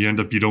 you end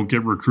up, you don't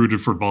get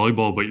recruited for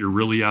volleyball, but you're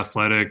really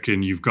athletic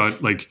and you've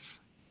got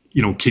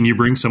can you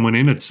bring someone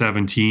in at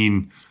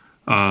 17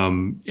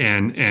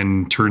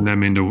 and turn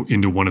them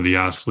into one of the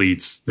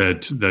athletes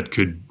that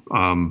could,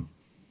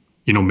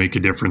 make a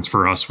difference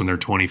for us when they're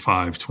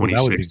 25,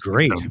 26. That would be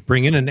great.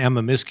 Bring in an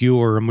Emma Miskew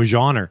or a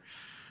Mujaner.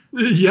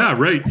 Yeah,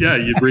 right. Yeah,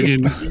 you bring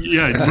in.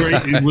 Yeah,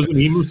 right. It wasn't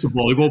Amos a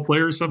volleyball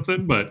player or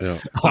something, but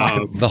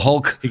the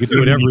Hulk. He can do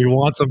whatever he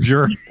wants, I'm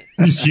sure.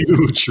 He's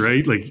huge,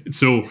 right? Like,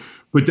 so,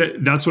 but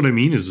that's what I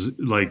mean is,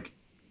 like,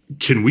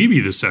 can we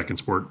be the second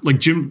sport?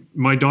 Like,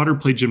 my daughter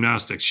played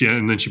gymnastics,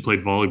 and then she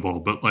played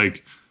volleyball, but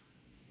like,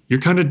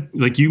 you're kind of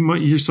like,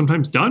 you're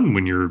sometimes done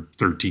when you're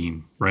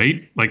 13,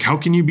 right? Like, how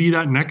can you be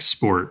that next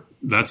sport?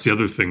 That's the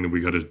other thing that we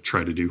got to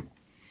try to do.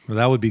 Well,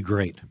 that would be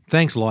great.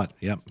 Thanks a lot.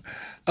 Yep.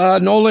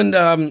 Nolan,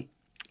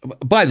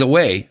 by the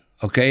way,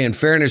 okay, in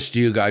fairness to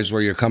you guys,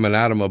 where you're coming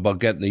at them about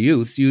getting the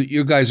youth,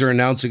 you guys are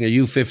announcing a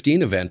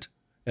U15 event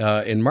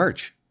in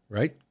March,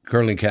 right?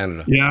 Curling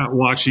Canada. Yeah,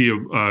 well, actually,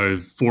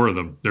 4 of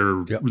them.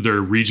 They're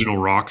regional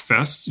rock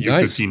fests, U15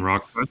 nice.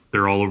 Rock fest.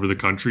 They're all over the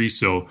country.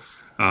 So,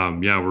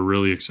 we're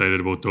really excited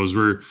about those.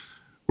 We're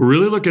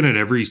really looking at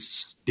every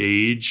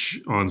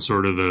stage on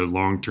sort of the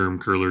long-term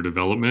curler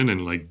development,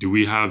 and like, do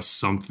we have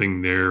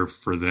something there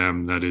for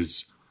them that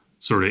is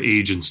sort of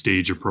age and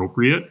stage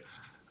appropriate?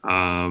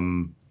 I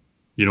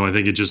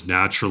think it just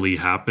naturally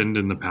happened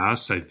in the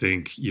past. I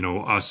think,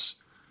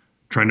 us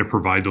trying to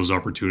provide those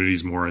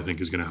opportunities more, I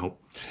think, is going to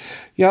help.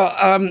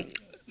 Yeah.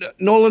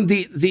 Nolan,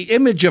 the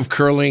image of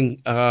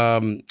curling,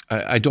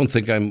 I don't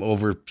think I'm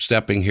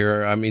overstepping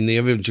here. I mean, the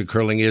image of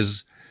curling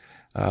is,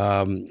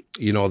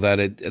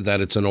 that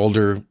it's an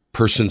older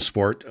person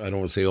sport. I don't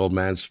want to say old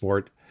man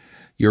sport.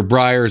 Your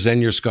Briars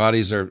and your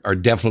Scotties are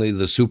definitely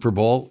the Super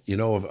Bowl,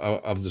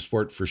 of the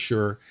sport for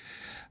sure.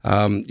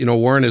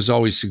 Warren has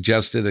always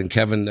suggested, and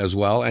Kevin as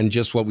well, and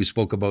just what we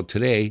spoke about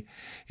today,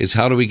 is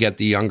how do we get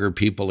the younger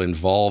people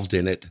involved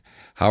in it?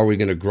 How are we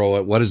going to grow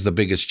it? What is the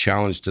biggest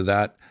challenge to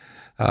that?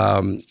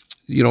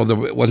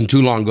 It wasn't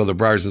too long ago the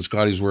Briars and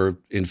Scotties were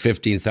in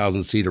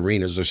 15,000-seat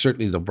arenas, or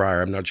certainly the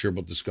Briar. I'm not sure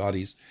about the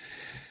Scotties.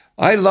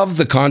 I love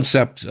the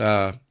concept.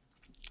 I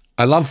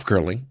love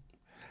curling.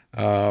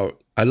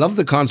 I love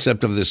the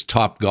concept of this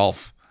Top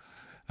Golf.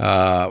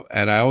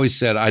 And I always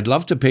said, I'd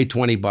love to pay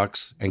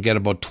 $20 and get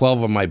about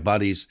 12 of my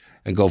buddies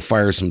and go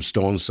fire some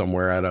stones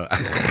somewhere at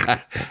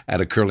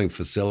a curling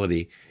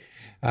facility.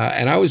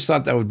 And I always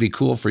thought that would be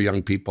cool for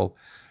young people.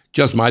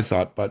 Just my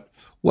thought. But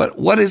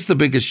what is the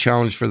biggest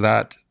challenge for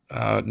that,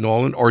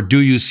 Nolan? Or do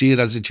you see it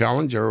as a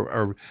challenge,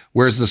 or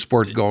where's the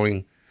sport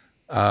going?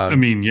 I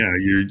mean, yeah,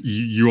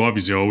 you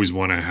obviously always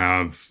want to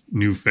have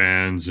new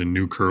fans and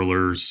new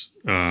curlers.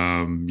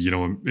 I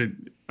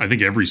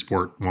think every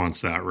sport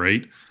wants that,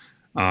 right?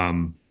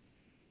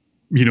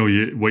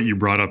 What you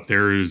brought up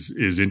there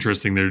is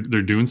interesting.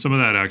 They're doing some of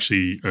that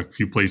actually a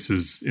few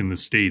places in the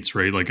States,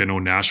 right? Like, I know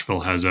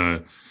Nashville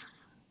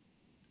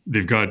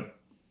they've got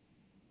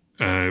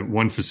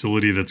one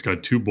facility that's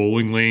got 2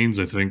 bowling lanes,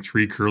 I think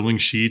 3 curling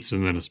sheets,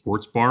 and then a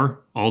sports bar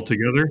all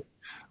together.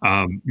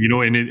 And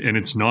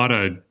it's not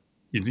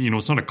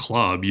it's not a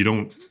club. You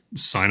don't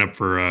sign up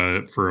for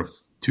a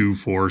 2,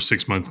 4,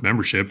 6 month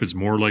membership. It's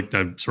more like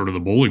that sort of the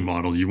bowling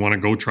model. You want to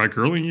go try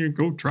curling, you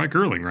go try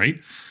curling, right?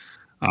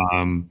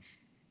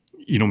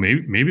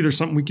 Maybe there's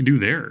something we can do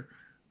there.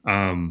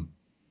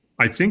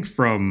 I think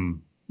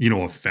from,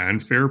 a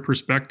fanfare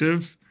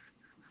perspective,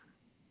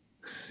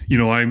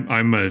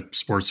 I'm a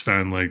sports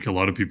fan, like a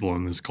lot of people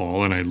on this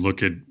call, and I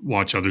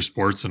watch other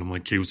sports and I'm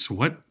like, okay, so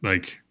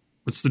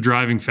what's the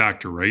driving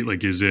factor, right?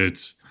 Like,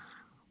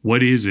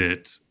 what is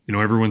it?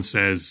 Everyone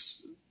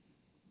says,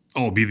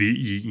 oh, be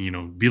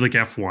like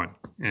F1.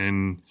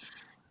 And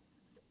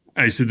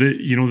I said that,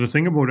 the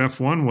thing about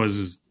F1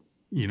 was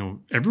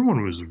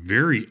everyone was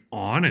very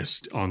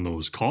honest on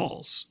those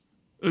calls.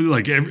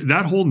 Like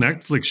that whole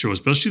Netflix show,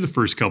 especially the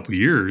first couple of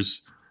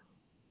years,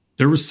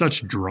 there was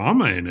such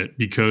drama in it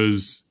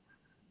because,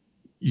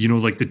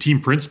 like the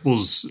team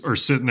principals are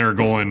sitting there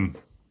going,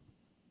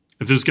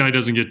 if this guy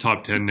doesn't get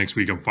top 10 next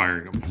week, I'm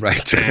firing him.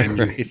 Right. And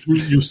Right.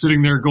 you're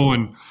sitting there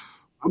going,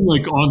 I'm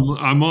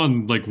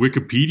on like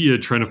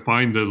Wikipedia trying to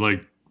find the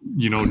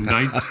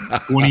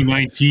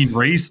 2019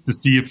 race to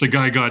see if the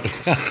guy got,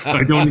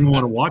 I don't even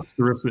want to watch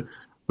the rest of it.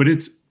 But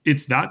it's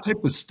that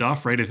type of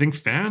stuff, right? I think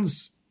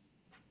fans,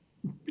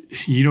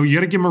 you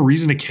got to give them a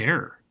reason to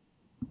care.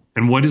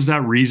 And what is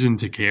that reason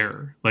to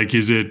care? Like,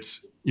 is it,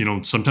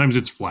 sometimes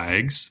it's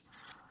flags,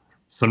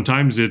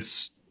 sometimes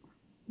it's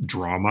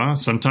drama,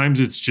 sometimes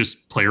it's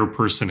just player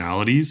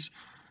personalities.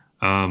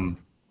 You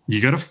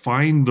got to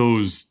find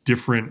those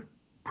different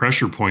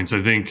pressure points.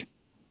 I think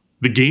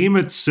the game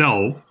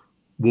itself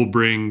will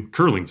bring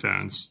curling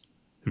fans.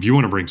 If you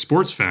want to bring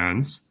sports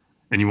fans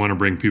and you want to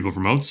bring people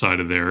from outside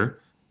of there,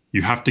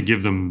 you have to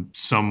give them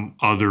some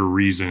other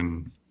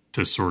reason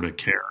to sort of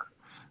care.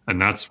 And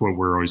that's what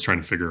we're always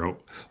trying to figure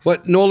out.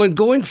 But Nolan,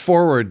 going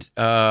forward,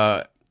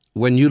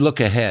 when you look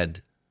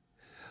ahead,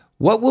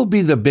 what will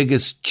be the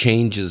biggest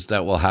changes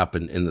that will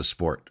happen in the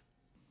sport?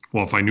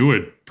 Well, if I knew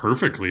it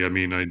perfectly, I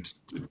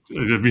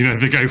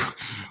think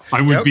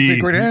I would be.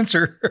 Great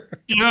answer.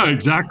 Yeah,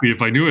 exactly.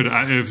 If I knew it,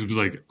 if it was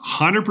like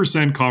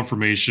 100%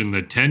 confirmation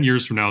that 10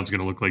 years from now it's going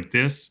to look like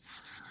this.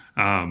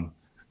 Or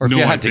if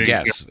you had to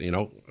guess,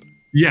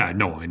 Yeah,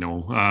 no, I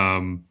know.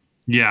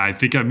 I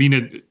think,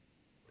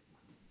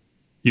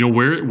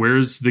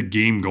 where's the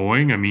game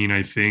going?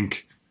 I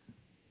think,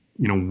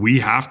 we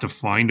have to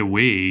find a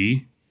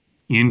way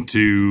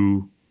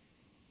into,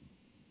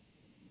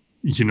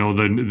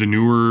 the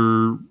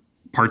newer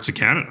parts of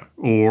Canada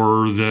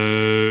or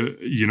the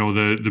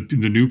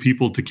new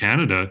people to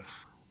Canada.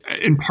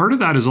 And part of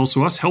that is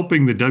also us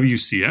helping the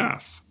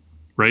WCF,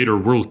 right? Or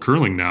World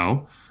Curling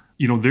now.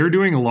 They're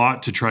doing a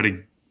lot to try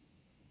to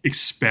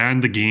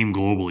expand the game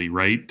globally,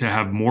 right? To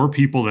have more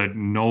people that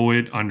know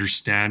it,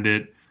 understand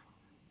it.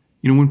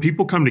 When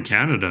people come to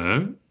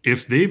Canada,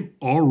 if they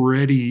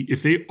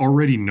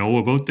already know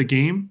about the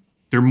game,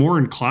 they're more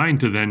inclined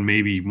to then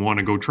maybe want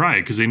to go try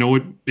it because they know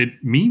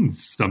it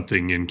means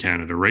something in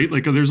Canada, right?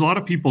 Like there's a lot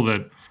of people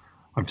that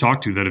I've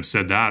talked to that have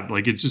said that.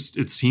 Like it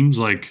seems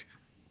like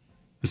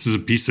this is a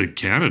piece of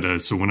Canada.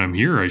 So when I'm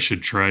here, I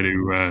should try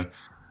to.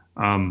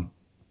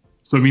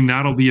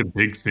 That'll be a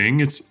big thing.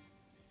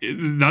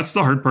 That's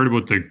the hard part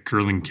about the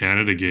Curling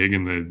Canada gig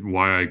and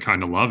why I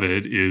kind of love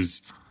it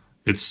is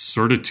it's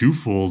sort of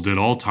twofold at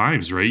all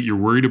times, right? You're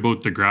worried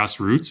about the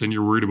grassroots and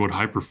you're worried about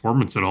high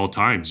performance at all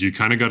times. You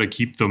kind of got to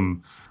keep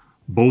them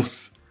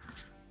both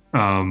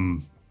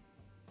in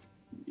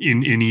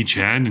each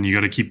hand, and you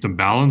got to keep them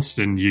balanced,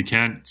 and you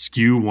can't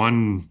skew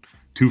one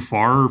too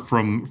far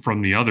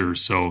from the other.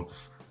 So,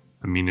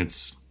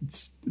 it's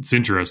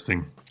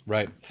interesting.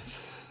 Right.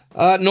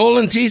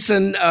 Nolan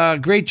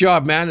Thiessen, great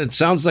job, man. It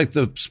sounds like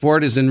the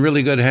sport is in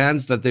really good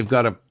hands, that they've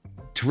got a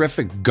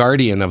terrific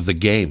guardian of the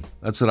game.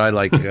 That's what I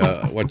like,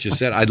 what you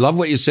said. I love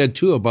what you said,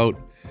 too, about,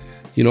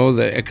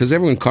 because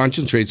everyone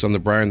concentrates on the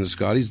Briar and the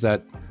Scotties,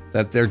 that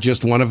they're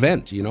just one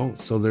event,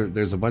 so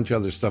there's a bunch of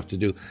other stuff to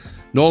do.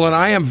 Nolan,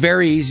 I am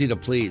very easy to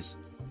please,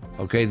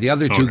 okay? The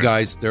other two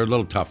guys, they're a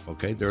little tough,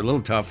 okay? They're a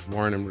little tough,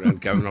 Warren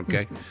and Kevin,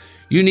 okay?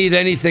 You need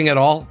anything at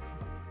all,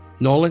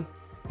 Nolan,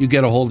 you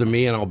get a hold of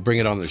me and I'll bring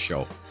it on the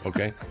show,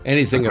 okay?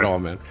 Anything at all,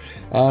 man.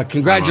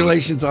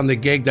 Congratulations on the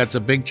gig. That's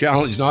a big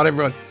challenge. Not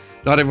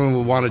everyone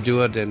will want to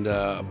do it. And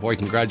boy,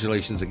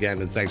 congratulations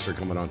again. And thanks for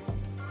coming on.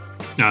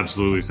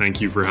 Absolutely.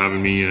 Thank you for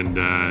having me. And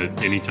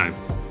anytime.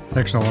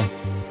 Thanks, Nolan.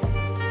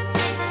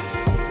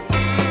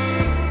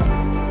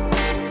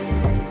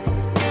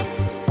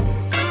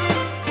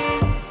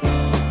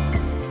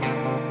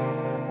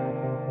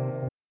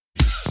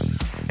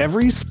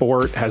 Every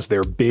sport has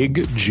their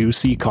big,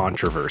 juicy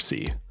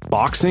controversy.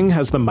 Boxing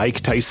has the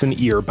Mike Tyson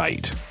ear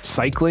bite.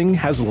 Cycling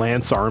has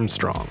Lance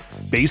Armstrong.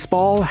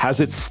 Baseball has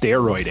its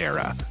steroid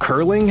era.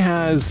 Curling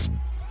has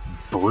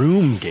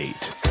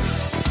Broomgate.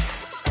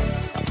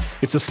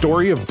 It's a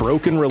story of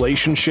broken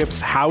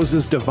relationships,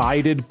 houses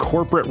divided,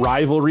 corporate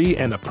rivalry,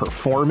 and a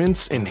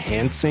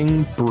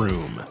performance-enhancing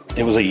broom.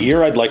 It was a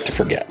year I'd like to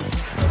forget.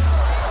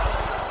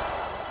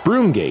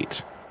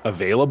 Broomgate.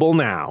 Available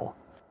now.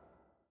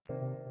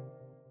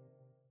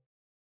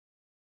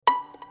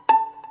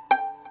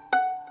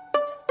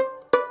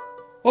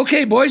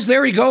 Okay, boys,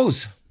 there he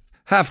goes.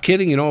 Half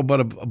kidding,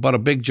 about a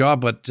big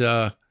job. But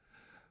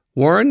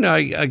Warren,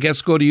 I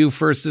guess go to you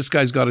first. This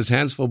guy's got his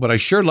hands full, but I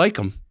sure like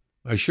him.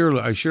 I sure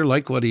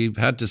like what he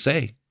had to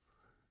say.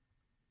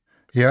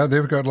 Yeah,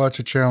 they've got lots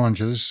of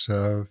challenges.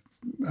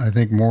 I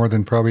think more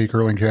than probably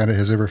Curling Canada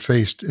has ever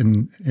faced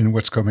in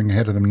what's coming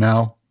ahead of them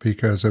now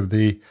because of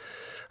the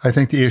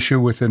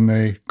issue within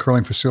the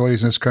curling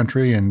facilities in this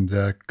country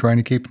and trying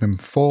to keep them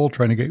full,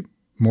 trying to get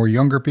more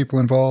younger people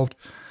involved.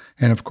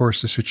 And of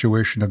course, the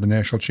situation of the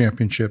national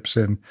championships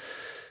and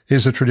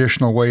is a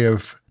traditional way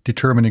of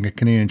determining a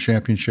Canadian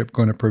championship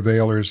going to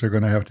prevail, or is there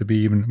going to have to be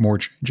even more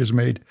changes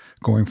made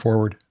going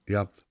forward?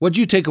 Yeah. What'd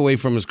you take away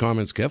from his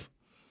comments, Kev?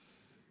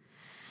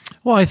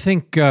 Well, I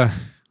think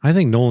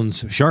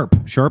Nolan's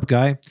sharp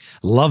guy,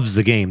 loves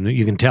the game.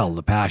 You can tell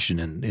the passion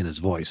in his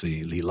voice.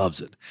 He loves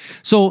it.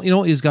 So,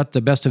 he's got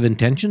the best of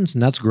intentions,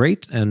 and that's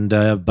great. And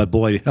but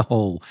boy,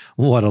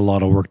 what a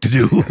lot of work to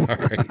do.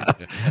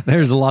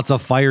 There's lots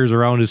of fires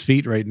around his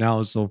feet right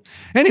now. So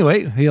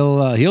anyway,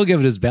 he'll give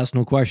it his best,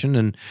 no question.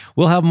 And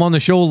we'll have him on the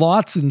show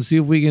lots and see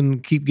if we can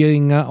keep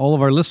getting all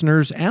of our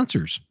listeners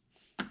answers.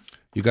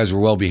 You guys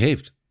were well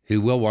behaved. He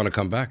will want to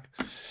come back.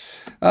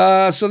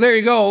 So there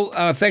you go.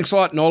 Thanks a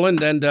lot,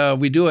 Nolan.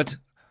 And we do it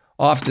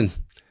often.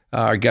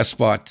 Our guest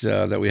spot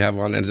that we have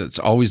on, and it's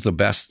always the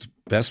best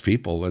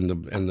people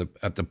and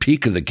at the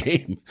peak of the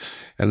game,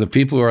 and the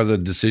people who are the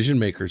decision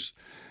makers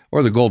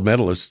or the gold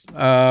medalists.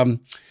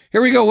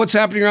 Here we go. What's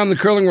happening around the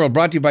curling world?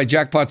 Brought to you by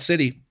Jackpot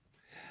City.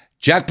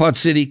 Jackpot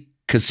City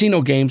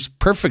casino games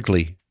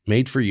perfectly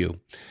made for you.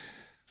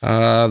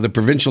 The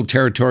provincial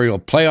territorial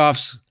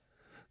playoffs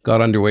got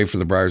underway for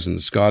the Briars and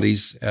the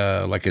Scotties.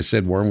 Like I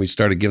said, Warren, we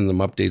started giving them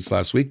updates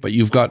last week, but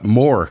you've got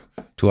more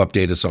to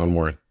update us on,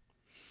 Warren.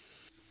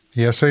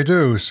 Yes, I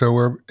do. So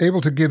we're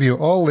able to give you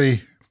all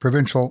the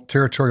provincial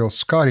territorial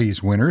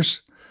Scotties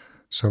winners.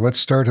 So let's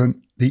start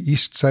on the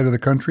east side of the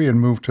country and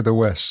move to the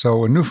west.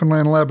 So in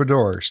Newfoundland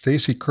Labrador,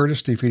 Stacey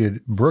Curtis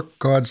defeated Brooke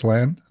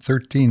Godsland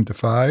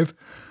 13-5.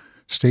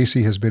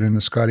 Stacey has been in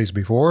the Scotties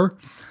before.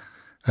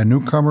 A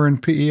newcomer in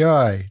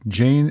PEI,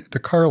 Jane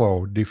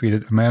DiCarlo,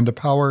 defeated Amanda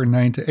Power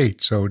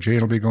 9-8. So Jane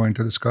will be going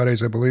to the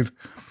Scotties, I believe,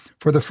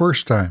 for the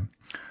first time.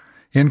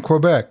 In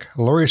Quebec,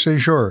 Laurie St.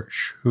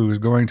 George, who is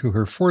going to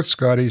her fourth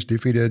Scotties,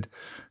 defeated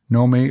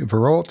Nomi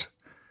Verot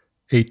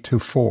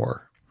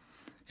 8-4.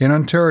 In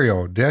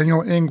Ontario,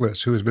 Danielle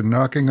Inglis, who has been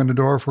knocking on the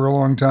door for a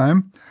long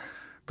time,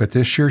 but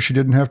this year she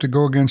didn't have to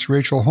go against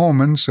Rachel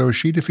Holman, so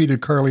she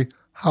defeated Carly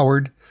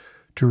Howard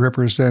to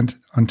represent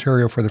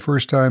Ontario for the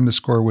first time. The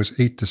score was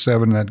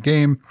 8-7 in that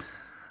game.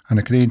 On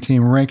the Canadian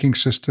team ranking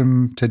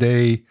system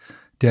today,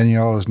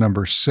 Danielle is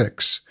number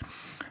 6.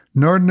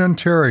 Northern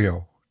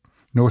Ontario,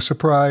 no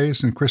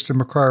surprise, and Krista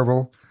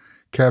McCarville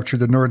captured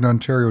the Northern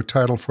Ontario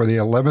title for the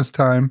 11th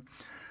time.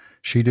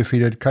 She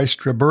defeated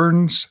Kystra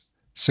Burns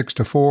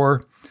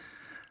 6-4. A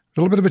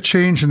little bit of a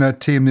change in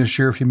that team this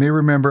year. If you may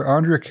remember,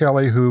 Andrea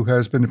Kelly, who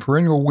has been a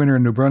perennial winner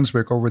in New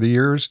Brunswick over the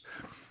years,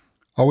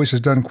 always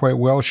has done quite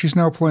well. She's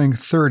now playing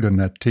third in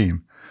that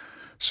team.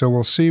 So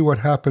we'll see what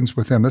happens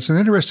with them. That's an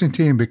interesting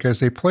team because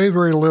they play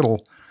very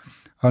little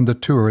on the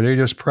tour. They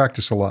just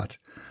practice a lot.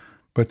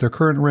 But their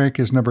current rank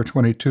is number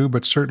 22,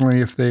 but certainly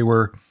if they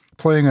were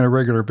playing on a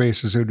regular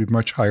basis, it would be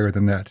much higher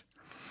than that.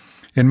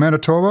 In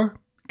Manitoba,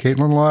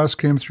 Caitlin Laws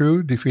came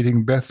through,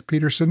 defeating Beth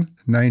Peterson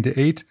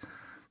 9-8.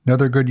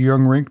 Another good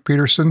young rink,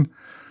 Peterson.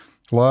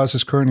 Laws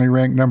is currently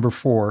ranked number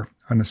 4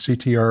 on the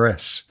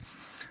CTRS.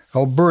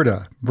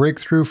 Alberta,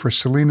 breakthrough for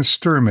Selena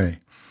Sturmey.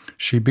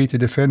 She beat the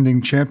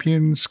defending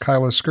champions,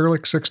 Kyla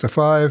Skurlik,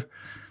 6-5,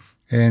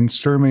 and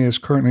Sturmey is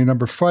currently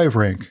number 5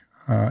 rank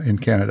in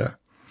Canada.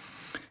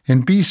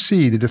 In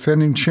BC, the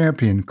defending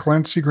champion,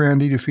 Clancy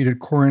Grandy, defeated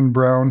Corinne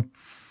Brown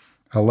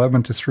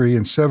 11-3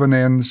 in 7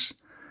 ends.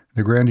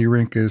 The Grandy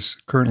rink is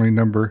currently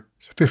number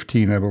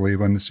 15, I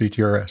believe, on the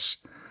CTRS.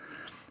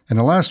 And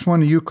the last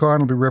one, the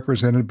Yukon, will be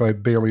represented by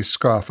Bailey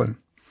Scoffin.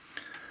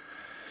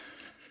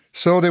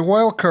 So the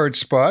wild card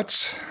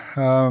spots,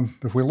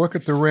 if we look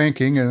at the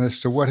ranking and as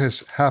to what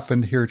has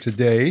happened here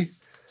today,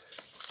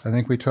 I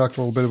think we talked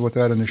a little bit about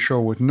that in the show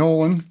with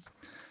Nolan,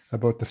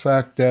 about the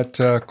fact that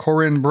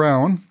Corinne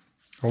Brown,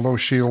 although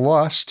she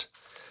lost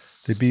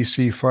the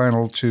BC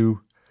final to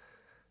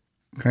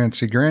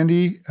Clancy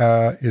Grandy,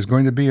 is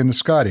going to be in the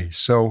Scotties.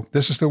 So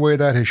this is the way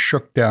that has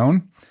shook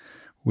down.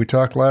 We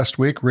talked last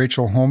week,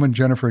 Rachel Holman,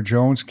 Jennifer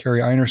Jones, Carrie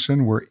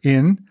Einerson were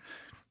in.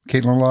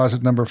 Caitlin Laws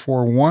at number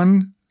 4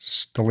 won.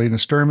 Stelina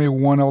Sturmey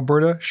won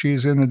Alberta.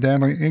 She's in.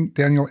 The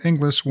Danielle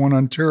Inglis won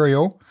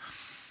Ontario.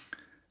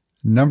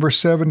 Number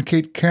 7,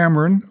 Kate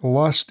Cameron,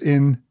 lost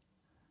in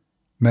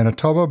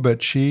Manitoba,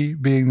 but she,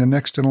 being the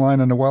next in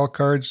line on the wild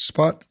card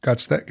spot,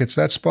 gets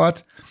that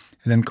spot.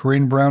 And then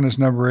Corinne Brown is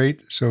number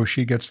 8, so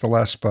she gets the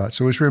last spot.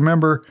 So as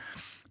remember,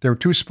 there were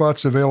 2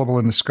 spots available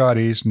in the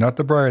Scotties, not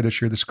the Brier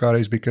this year, the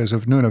Scotties, because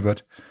of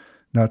Nunavut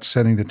not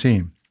sending the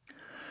team.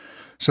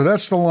 So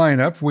that's the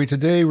lineup. We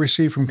today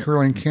received from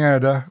Curling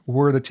Canada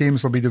where the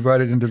teams will be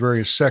divided into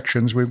various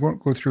sections. We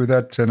won't go through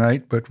that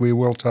tonight, but we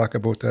will talk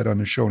about that on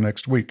the show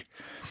next week.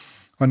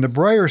 On the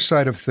Brier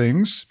side of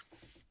things,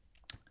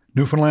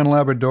 Newfoundland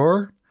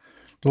Labrador,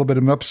 a little bit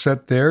of an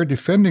upset there.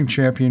 Defending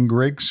champion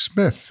Greg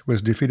Smith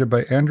was defeated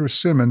by Andrew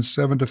Simmons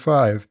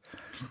 7-5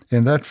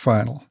 in that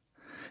final.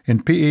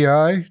 In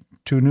PEI,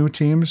 2 new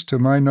teams to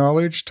my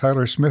knowledge.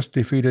 Tyler Smith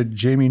defeated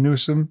Jamie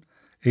Newsom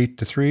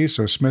 8-3,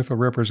 so Smith will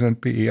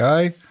represent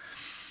PEI.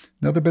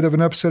 Another bit of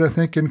an upset, I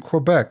think, in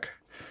Quebec.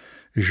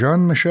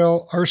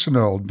 Jean-Michel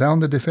Arsenault down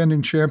the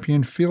defending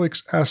champion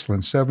Felix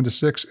Asselin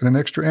 7-6 in an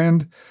extra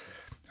end.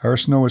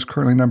 Arsenault is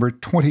currently number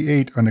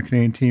 28 on the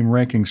Canadian team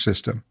ranking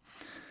system.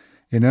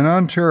 And in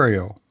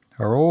Ontario,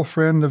 our old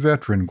friend, the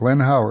veteran, Glenn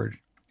Howard,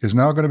 is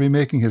now going to be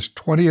making his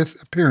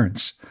 20th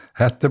appearance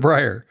at the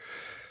Brier.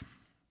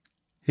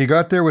 He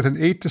got there with an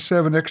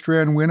 8-7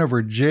 extra-end win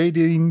over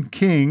J.D.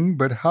 King,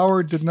 but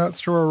Howard did not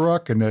throw a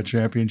rock in that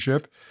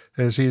championship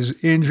as he's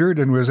injured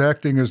and was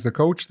acting as the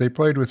coach. They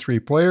played with 3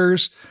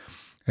 players,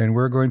 and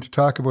we're going to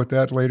talk about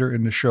that later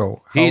in the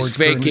show. He's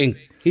faking.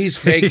 He's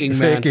faking,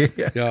 man.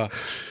 Yeah.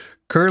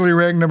 Currently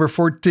ranked number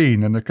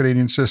 14 in the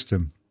Canadian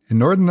system. In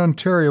Northern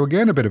Ontario,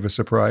 again, a bit of a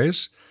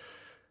surprise.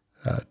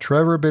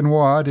 Trevor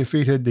Benoit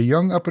defeated the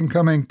young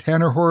up-and-coming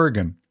Tanner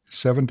Horrigan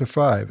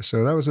 7-5.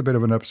 So that was a bit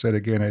of an upset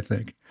again, I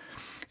think.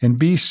 In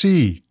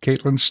BC,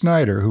 Caitlin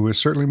Snyder, who is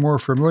certainly more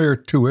familiar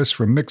to us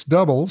from mixed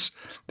doubles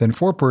than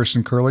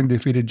 4-person curling,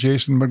 defeated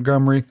Jason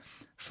Montgomery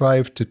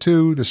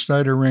 5-2. The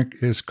Snyder rink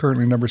is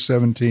currently number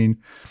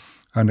 17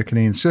 on the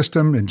Canadian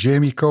system. And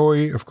Jamie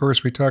Coey, of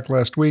course, we talked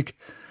last week.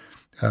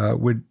 I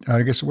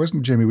guess it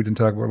wasn't Jamie we didn't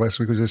talk about last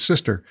week, it was his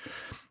sister.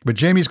 But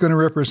Jamie's going to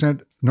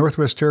represent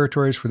Northwest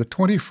Territories for the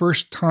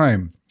 21st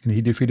time, and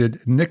he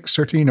defeated Nick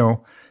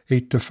Sortino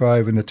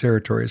 8-5 in the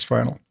Territories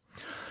final.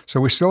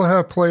 So we still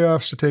have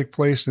playoffs to take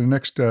place in the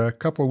next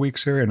couple of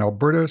weeks here in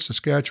Alberta,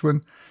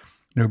 Saskatchewan,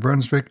 New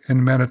Brunswick,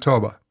 and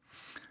Manitoba.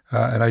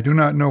 And I do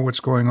not know what's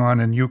going on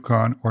in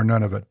Yukon or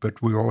none of it,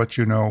 but we will let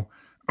you know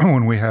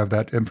when we have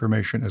that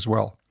information as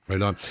well.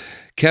 Right on.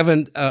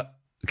 Kevin,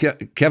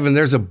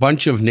 there's a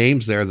bunch of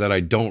names there that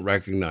I don't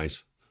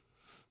recognize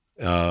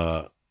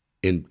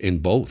in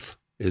both.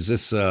 Is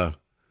this, are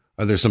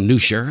there some new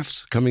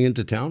sheriffs coming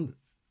into town?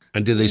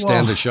 And do they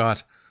stand a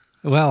shot?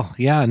 Well,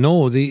 yeah,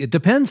 no, it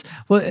depends.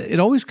 Well, it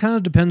always kind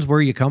of depends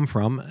where you come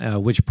from,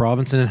 which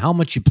province, and how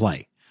much you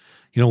play.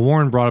 You know,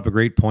 Warren brought up a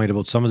great point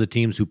about some of the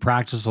teams who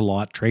practice a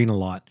lot, train a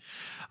lot,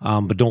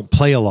 but don't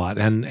play a lot.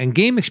 And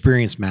game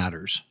experience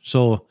matters.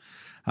 So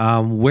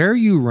where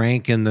you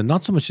rank in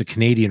not so much the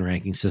Canadian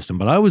ranking system,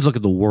 but I always look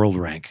at the world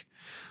rank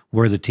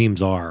where the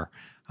teams are.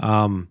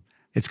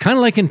 It's kind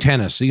of like in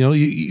tennis. You know,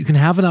 you can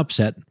have an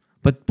upset,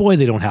 but boy,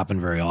 they don't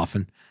happen very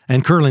often.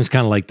 And curling's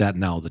kind of like that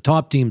now. The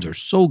top teams are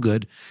so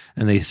good,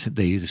 and they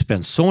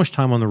spend so much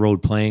time on the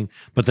road playing,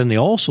 but then they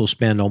also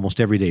spend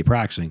almost every day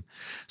practicing.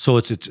 So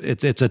it's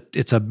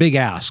a big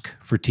ask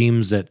for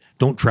teams that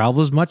don't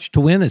travel as much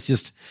to win.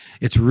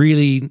 It's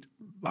really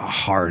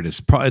hard.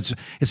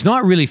 It's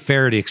not really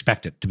fair to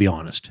expect it, to be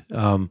honest.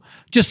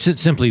 Just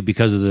simply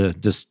because of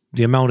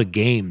the amount of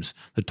games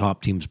the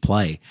top teams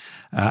play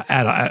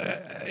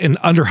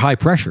under high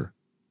pressure.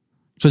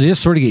 So they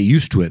just sort of get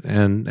used to it,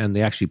 and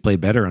they actually play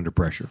better under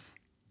pressure.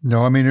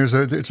 No, I mean,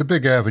 it's a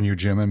big avenue,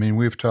 Jim. I mean,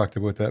 we've talked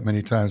about that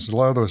many times. A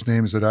lot of those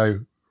names that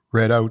I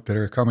read out that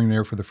are coming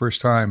there for the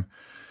first time,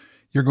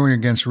 you're going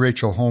against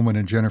Rachel Holman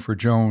and Jennifer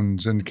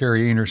Jones and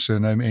Carrie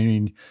Enerson. I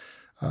mean,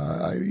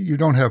 you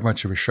don't have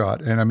much of a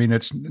shot. And I mean,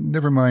 it's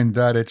never mind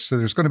that.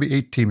 There's going to be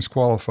 8 teams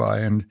qualify,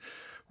 and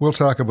we'll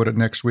talk about it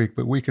next week,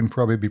 but we can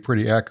probably be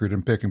pretty accurate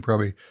in picking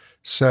probably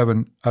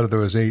 7 out of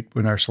those 8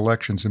 in our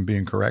selections and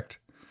being correct.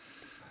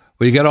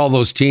 Well, you get all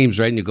those teams,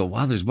 right? And you go,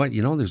 wow, there's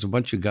a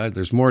bunch of guys.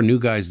 There's more new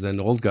guys than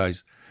old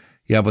guys.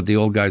 Yeah, but the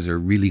old guys are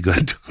really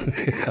good.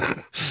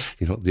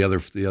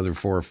 The other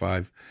 4 or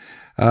 5.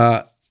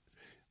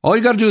 All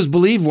you got to do is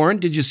believe, Warren.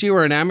 Did you see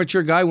where an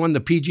amateur guy won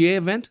the PGA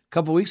event a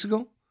couple of weeks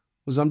ago?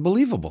 It was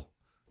unbelievable.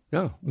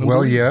 Yeah. Unbelievable.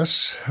 Well,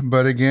 yes,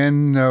 but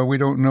again, we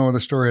don't know the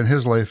story in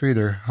his life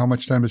either. How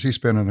much time does he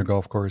spend on the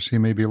golf course? He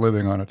may be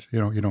living on it. You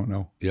don't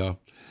know. Yeah.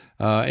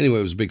 Anyway,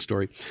 it was a big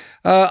story.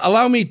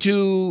 Allow me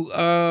to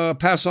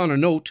pass on a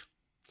note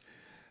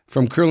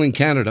from Curling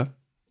Canada,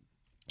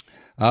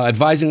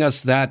 advising us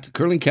that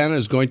Curling Canada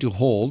is going to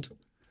hold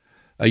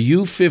a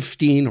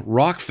U15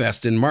 Rock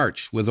Fest in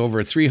March with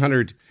over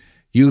 300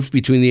 youth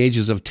between the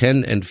ages of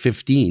 10 and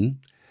 15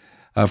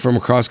 from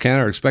across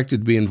Canada are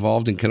expected to be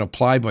involved and can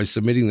apply by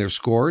submitting their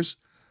scores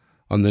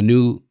on the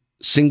new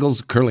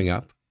Singles Curling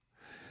app.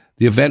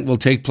 The event will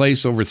take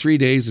place over 3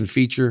 days and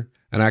feature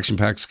an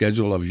action-packed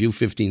schedule of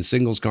U15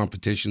 singles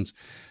competitions,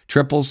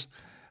 triples,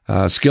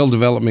 skill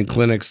development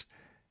clinics,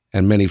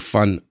 and many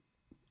fun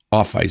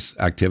off-ice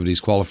activities.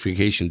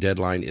 Qualification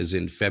deadline is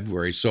in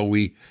February. So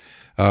we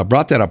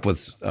brought that up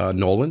with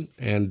Nolan,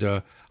 and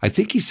I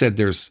think he said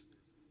is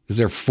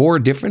there 4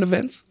 different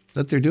events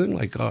that they're doing,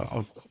 like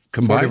combined?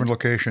 4 different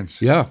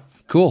locations. Yeah,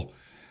 cool.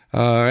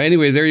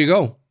 Anyway, there you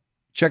go.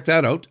 Check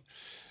that out.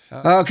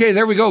 Okay,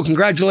 there we go.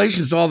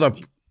 Congratulations to all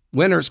the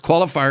winners,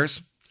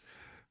 qualifiers.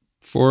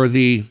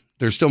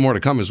 There's still more to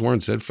come, as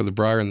Warren said, for the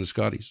Brier and the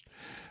Scotties.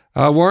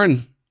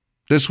 Warren,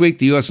 this week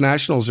the U.S.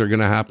 Nationals are going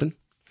to happen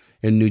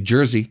in New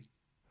Jersey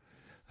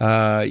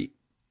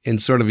in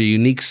sort of a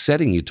unique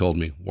setting, you told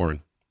me,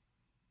 Warren.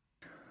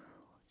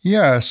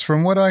 Yes,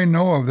 from what I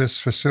know of this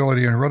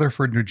facility in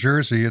Rutherford, New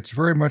Jersey, it's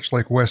very much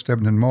like West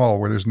Edmonton Mall,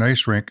 where there's an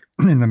ice rink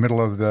in the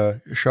middle of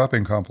the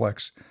shopping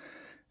complex.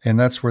 And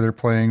that's where they're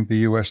playing the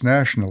U.S.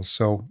 Nationals.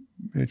 So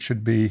it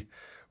should be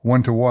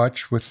one to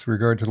watch with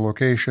regard to the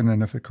location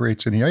and if it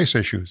creates any ice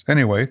issues.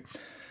 Anyway,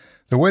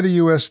 the way the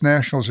U.S.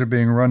 Nationals are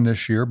being run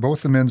this year,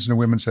 both the men's and the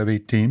women's have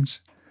 8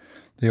 teams.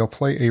 They'll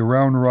play a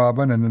round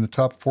robin, and then the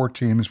top 4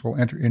 teams will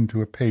enter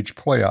into a page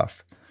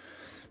playoff.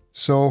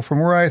 So from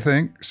where I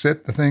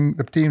sit,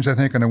 the teams I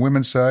think on the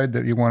women's side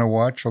that you want to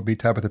watch will be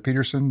Tabitha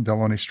Peterson,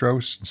 Delaney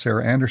Strauss, and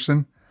Sarah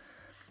Anderson.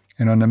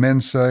 And on the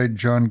men's side,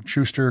 John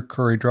Schuster,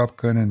 Corey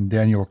Dropkin, and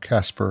Daniel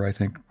Casper, I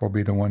think, will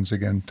be the ones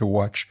again to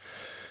watch.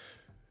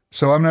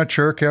 So I'm not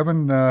sure,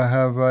 Kevin,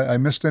 have I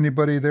missed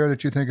anybody there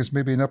that you think is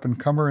maybe an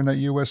up-and-comer in that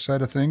U.S.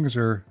 side of things,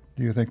 or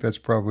do you think that's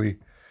probably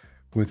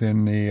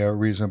within the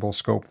reasonable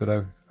scope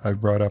that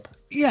I've brought up?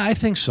 Yeah, I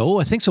think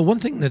so. One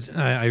thing that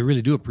I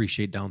really do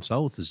appreciate down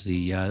south is the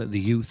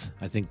youth.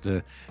 I think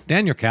the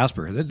Daniel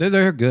Casper,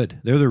 they're good.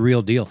 They're the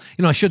real deal.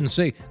 I shouldn't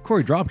say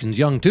Corey Dropkin's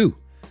young too,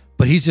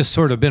 but he's just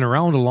sort of been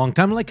around a long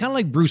time, kind of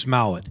like Bruce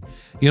Mowat.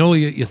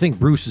 You think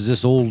Bruce is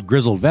this old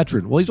grizzled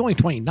veteran. Well, he's only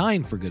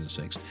 29 for goodness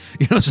sakes.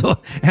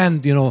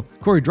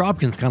 Corey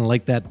Dropkin's kind of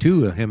like that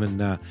too. Him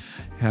and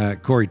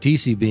Corey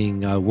Thiessen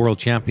being world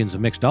champions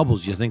of mixed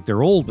doubles. You think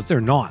they're old, but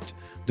they're not.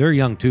 They're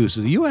young too.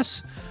 So the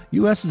U.S.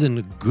 is in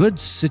a good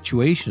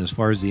situation as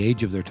far as the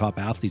age of their top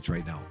athletes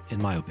right now, in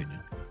my opinion.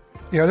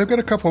 Yeah, they've got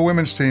a couple of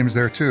women's teams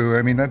there too.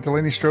 I mean, that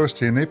Delaney Strauss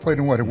team, they played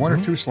in one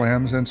or two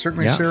slams, and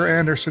certainly Sarah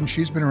Anderson,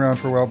 she's been around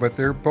for a while, but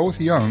they're both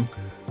young.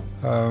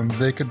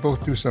 They could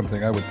both do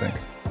something, I would think.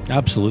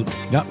 Absolutely.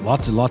 Yeah,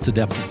 lots of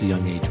depth at the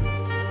young age.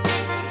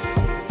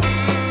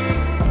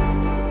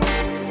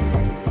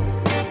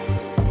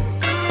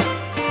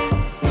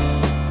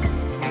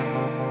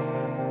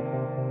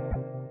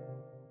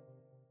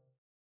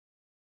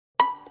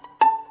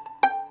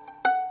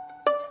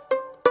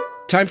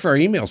 Time for our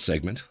email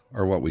segment,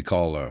 or what we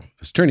call,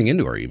 it's turning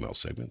into our email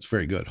segment. It's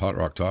very good. Hot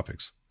Rock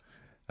Topics.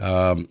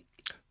 Brought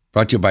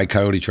to you by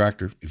Coyote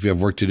Tractor. If you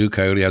have work to do,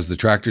 Coyote has the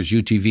tractors,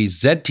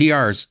 UTVs,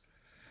 ZTRs,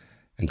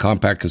 and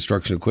compact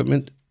construction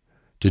equipment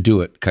to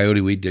do it. Coyote,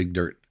 we dig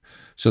dirt.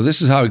 So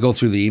this is how I go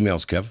through the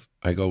emails, Kev.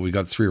 I go, we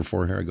got 3 or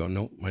 4 here. I go,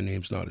 no, my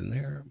name's not in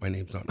there. My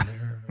name's not in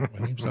there.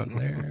 My name's not in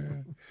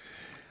there.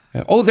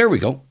 Oh, there we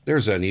go.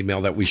 There's an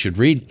email that we should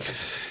read.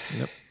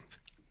 Yep.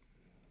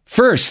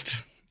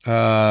 First,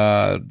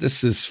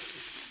 this is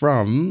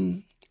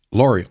from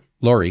Lori,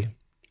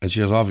 and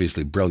she is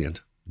obviously brilliant,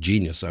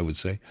 genius, I would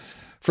say.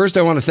 First,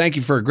 I want to thank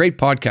you for a great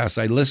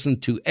podcast. I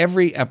listened to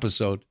every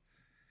episode.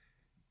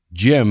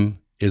 Jim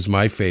is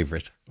my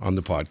favorite on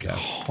the podcast.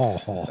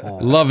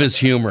 Love his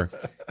humor.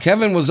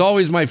 Kevin was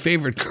always my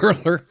favorite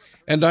curler,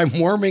 and I'm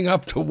warming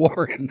up to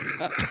Warren.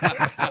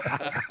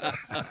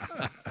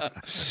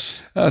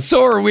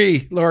 So are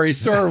we, Lori.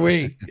 So are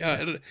we.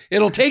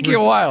 It'll take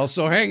you a while,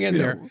 so hang in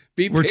there.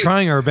 We're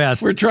trying our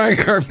best. We're trying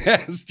our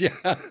best,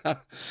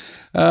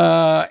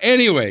 yeah.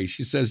 Anyway,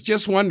 she says,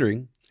 just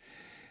wondering,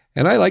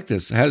 and I like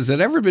this, has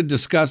it ever been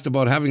discussed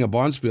about having a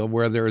bonspiel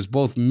where there is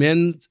both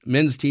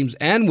men's teams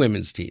and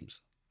women's teams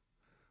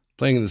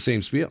playing in the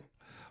same spiel?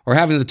 Or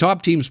having the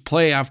top teams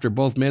play after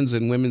both men's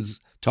and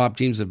women's top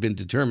teams have been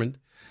determined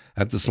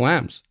at the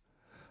slams?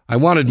 I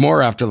wanted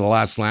more after the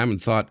last slam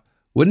and thought,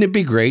 wouldn't it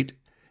be great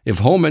if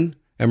Homan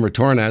and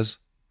Retornaz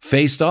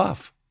faced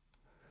off?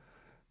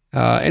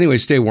 Anyway,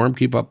 stay warm,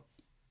 keep up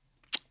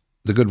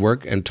the good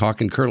work, and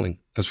talk in curling.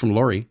 That's from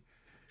Lori.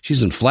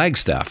 She's in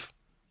Flagstaff,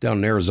 down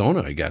in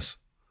Arizona, I guess.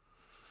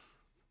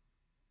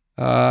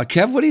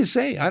 Kev, what do you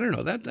say? I don't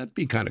know. That'd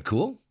be kind of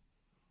cool.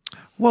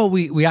 Well,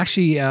 we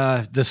actually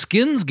the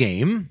Skins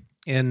game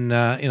in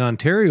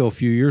Ontario a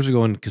few years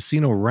ago in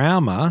Casino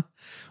Rama,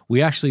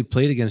 we actually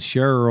played against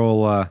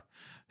Cheryl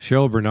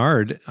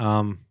Bernard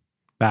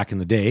back in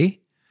the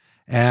day,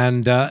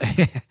 and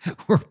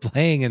we're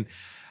playing. And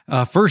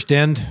first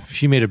end,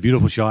 she made a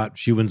beautiful shot.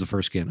 She wins the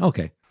first skin.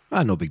 Okay,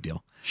 no big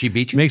deal. She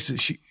beat you.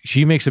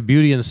 She makes a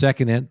beauty in the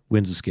second end,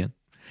 wins the skin.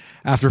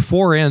 After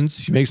 4 ends,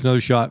 she makes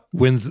another shot,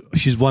 wins.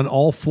 She's won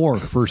all 4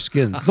 first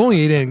skins. It's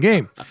only 8-end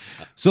game,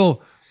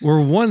 so we're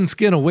 1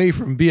 skin away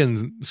from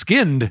being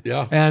skinned.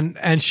 Yeah.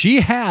 And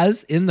she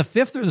has in the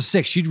 5th or the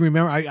 6th. She'd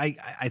remember.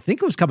 I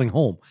think it was coming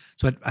home,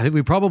 so I think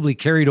we probably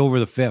carried over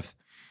the 5th.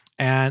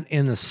 And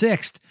in the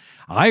 6th,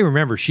 I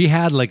remember she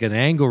had like an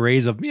angle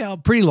raise of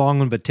pretty long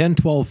one, but 10,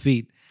 12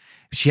 feet.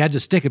 She had to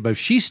stick it, but if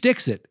she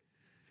sticks it,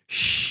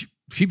 she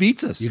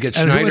beats us. You get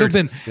Schneidered.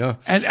 And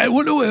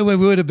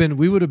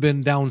we would have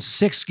been down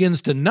 6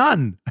 skins to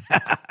none.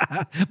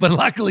 But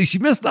luckily she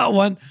missed that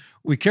one.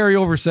 We carry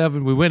over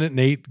 7, we win it in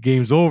 8,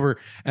 game's over,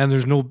 and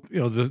there's no,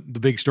 the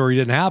big story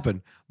didn't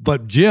happen.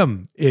 But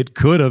Jim, it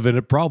could have, and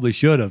it probably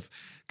should have,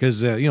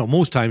 because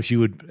most times she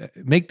would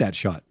make that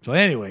shot. So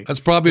anyway,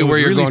 that's probably where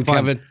you're really going, fun.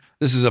 Kevin.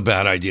 This is a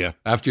bad idea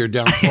after you're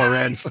down 4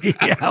 ends.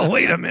 Yeah,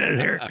 wait a minute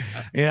here.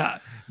 Yeah,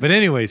 but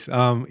anyways,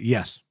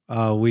 yes.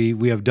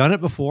 We have done it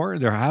before.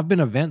 There have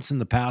been events in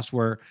the past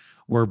where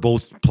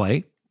both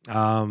play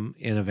in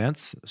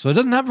events. So it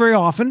doesn't happen very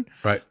often,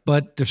 right?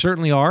 But there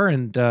certainly are,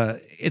 and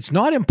it's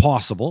not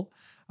impossible.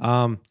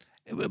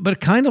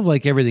 But kind of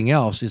like everything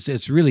else,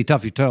 it's really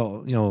tough. You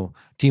tell,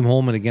 Team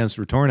Holman against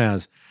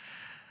Retornaz,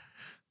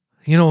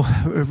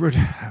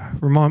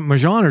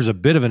 Majander's a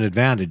bit of an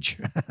advantage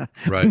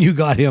right. when you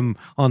got him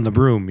on the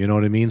broom, you know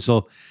what I mean?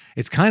 So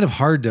it's kind of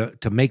hard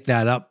to make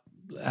that up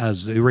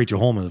as Rachel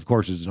Holman, of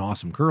course, is an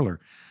awesome curler,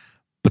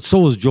 but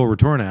so is Joe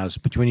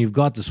Retornaz. But when you've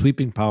got the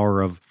sweeping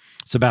power of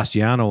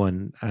Sebastiano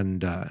and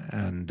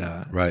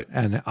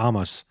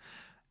Amos,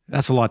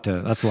 that's a lot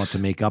to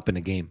make up in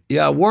a game.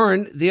 Yeah,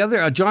 Warren, the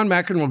other John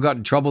McEnroe got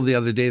in trouble the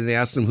other day. They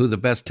asked him who the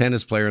best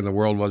tennis player in the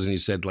world was, and he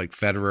said like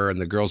Federer, and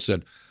the girl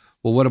said,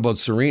 "Well, what about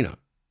Serena?"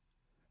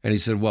 And he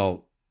said,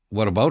 "Well,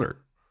 what about her?"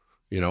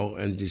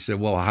 And he said,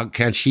 "Well, how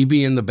can't she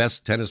be in the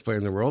best tennis player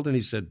in the world?" And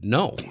he said,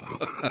 "No."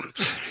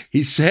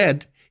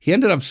 He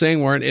ended up saying,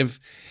 Warren, if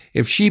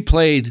she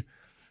played,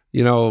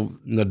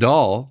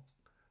 Nadal,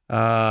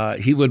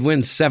 he would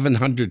win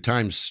 700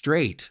 times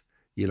straight,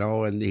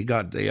 and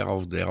they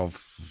all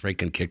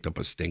freaking kicked up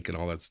a stink and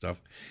all that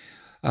stuff.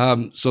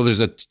 So there's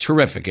a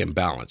terrific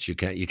imbalance. You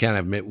can't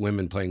have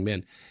women playing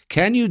men.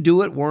 Can you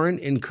do it, Warren,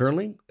 in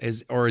curling?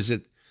 Or is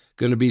it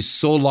going to be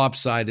so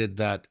lopsided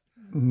that?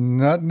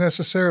 Not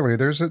necessarily.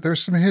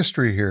 There's some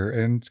history here.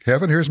 And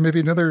Kevin, here's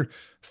maybe another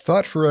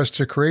thought for us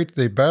to create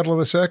the battle of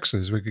the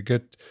sexes. We could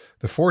get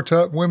the 4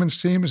 top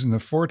women's teams and the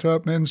 4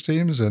 top men's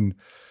teams and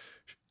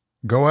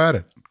go at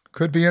it.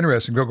 Could be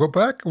interesting. Go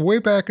back, way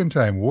back in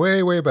time,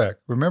 way back.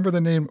 Remember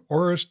the name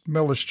Orest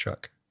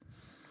Melishchuk?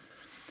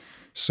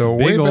 So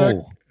way back,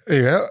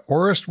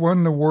 Orest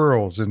won the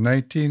Worlds in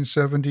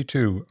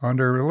 1972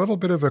 under a little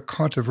bit of a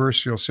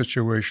controversial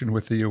situation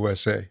with the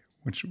USA,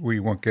 which we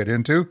won't get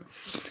into.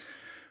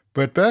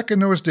 But back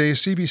in those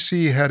days,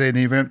 CBC had an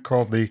event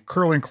called the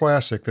Curling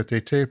Classic that they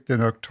taped in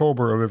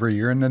October of every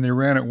year, and then they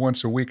ran it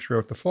once a week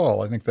throughout the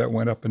fall. I think that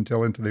went up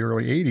until into the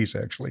early 80s,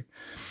 actually.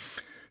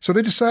 So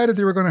they decided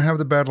they were going to have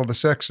the Battle of the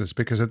Sexes,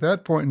 because at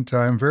that point in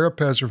time, Vera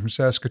Pezer from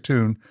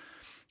Saskatoon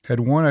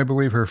had won, I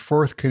believe, her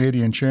 4th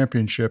Canadian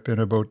championship in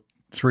about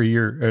 5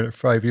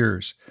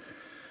 years.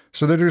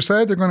 So they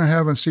decided they're going to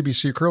have on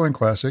CBC Curling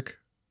Classic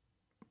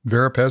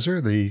Vera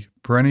Pezer, the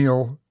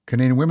perennial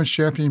Canadian women's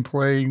champion,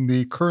 playing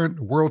the current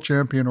world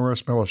champion,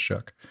 Orest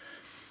Melishchuk.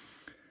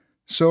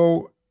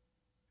 So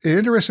the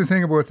interesting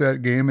thing about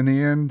that game, in the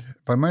end,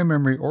 by my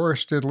memory,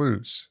 Orest did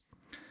lose.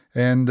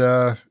 And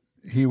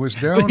he was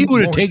down. But he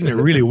would have taken it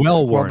really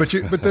well, Warren. But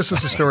this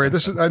is the story.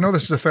 I know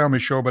this is a family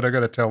show, but I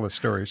got to tell this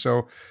story.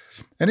 So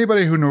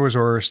anybody who knows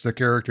Orest, the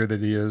character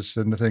that he is,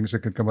 and the things that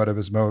can come out of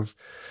his mouth.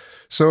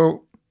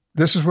 So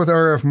this is with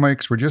RF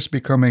mics. We're just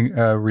becoming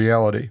a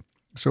reality.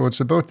 So it's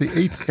about the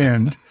 8th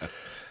end.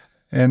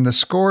 And the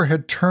score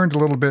had turned a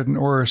little bit in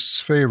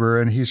Orest's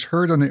favor, and he's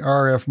heard on the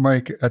RF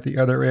mic at the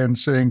other end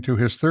saying to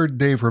his third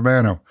Dave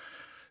Romano,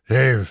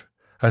 "Dave,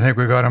 I think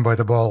we got him by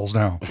the balls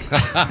now."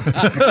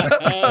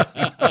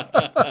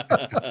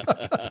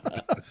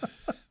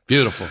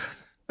 Beautiful.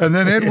 And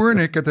then Ed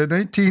Wernick at the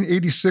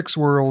 1986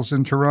 Worlds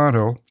in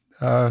Toronto,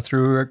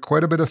 through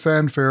quite a bit of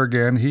fanfare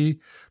again,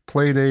 he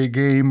played a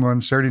game on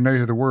Saturday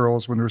night of the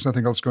Worlds when there was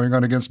nothing else going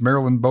on against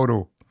Marilyn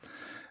Bodo.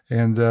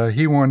 And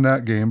he won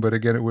that game, but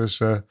again, there was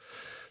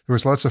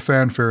lots of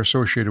fanfare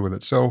associated with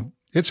it. So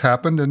it's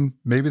happened, and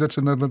maybe that's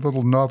another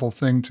little novel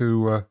thing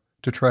to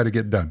try to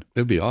get done.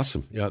 It'd be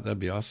awesome. Yeah, that'd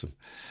be awesome.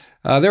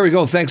 There we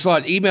go. Thanks a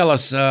lot. Email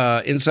us,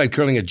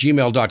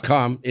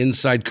 insidecurling@gmail.com,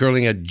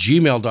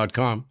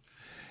 insidecurling@gmail.com.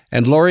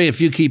 And Lori, if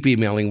you keep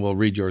emailing, we'll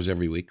read yours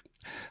every week.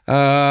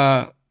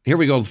 Here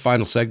we go, the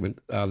final segment.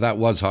 That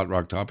was Hot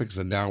Rock Topics,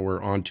 and now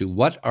we're on to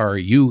What Are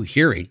You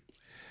Hearing?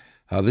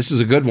 This is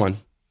a good one,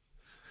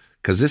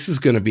 because this is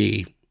going to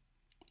be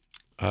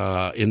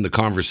in the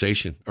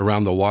conversation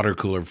around the water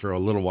cooler for a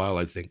little while,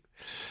 I think.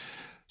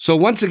 So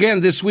once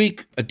again, this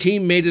week, a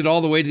team made it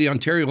all the way to the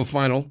Ontario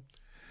final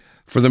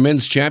for the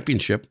men's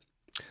championship,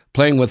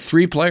 playing with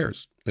 3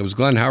 players. It was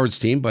Glenn Howard's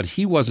team, but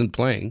he wasn't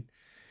playing,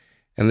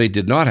 and they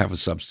did not have a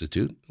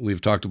substitute.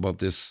 We've talked about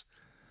this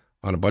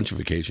on a bunch of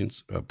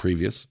occasions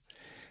previous.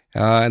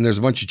 And there's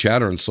a bunch of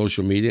chatter on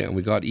social media, and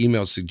we got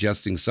emails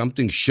suggesting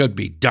something should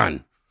be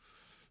done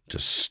to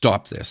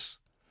stop this.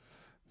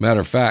 Matter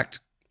of fact,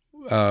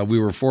 we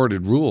were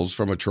forwarded rules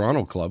from a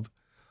Toronto club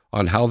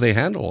on how they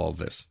handle all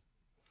this.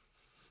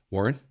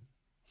 Warren,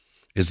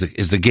 is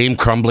the game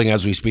crumbling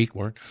as we speak,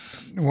 Warren?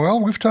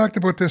 Well, we've talked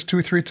about this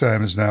 2-3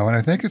 times now, and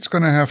I think it's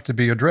going to have to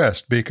be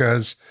addressed,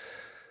 because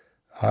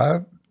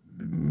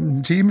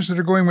teams that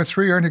are going with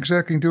 3 aren't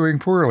exactly doing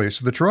poorly.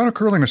 So the Toronto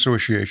Curling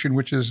Association,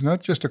 which is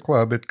not just a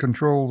club, it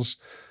controls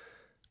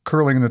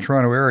curling in the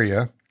Toronto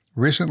area,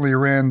 recently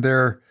ran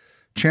their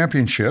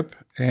championship,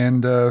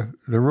 and the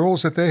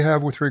rules that they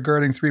have with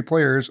regarding 3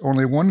 players,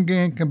 only 1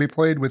 game can be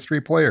played with 3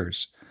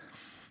 players.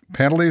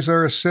 Penalties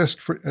are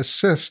assist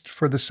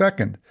for the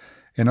second.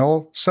 In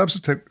all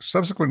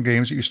subsequent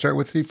games, you start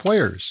with 3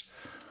 players.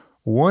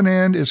 1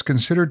 end is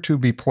considered to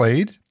be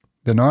played.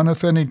 The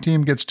non-offending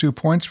team gets 2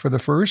 points for the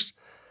first,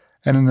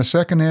 and in the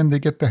second end, they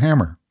get the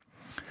hammer.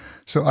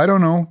 So I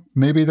don't know.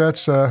 Maybe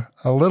that's a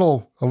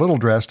little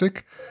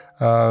drastic.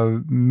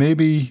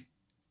 Maybe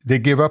they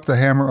give up the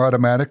hammer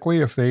automatically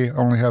if they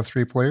only have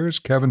 3 players.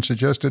 Kevin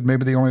suggested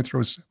maybe they only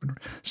throw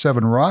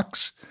 7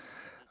 rocks.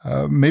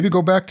 Maybe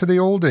go back to the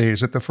old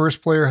days that the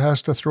first player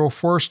has to throw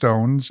 4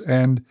 stones,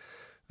 and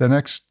the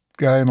next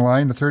guy in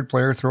line, the third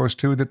player, throws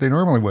 2 that they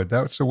normally would.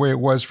 That's the way it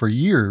was for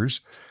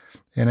years.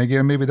 And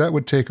again, maybe that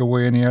would take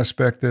away any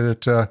aspect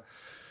that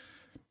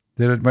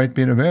it might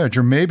be an advantage.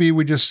 Or maybe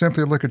we just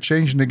simply look at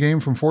changing the game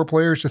from 4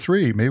 players to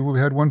 3. Maybe we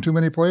had one too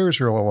many players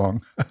here all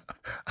along.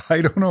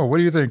 I don't know. What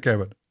do you think,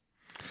 Kevin?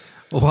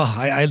 Well,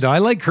 I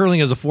like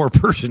curling as a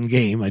 4-person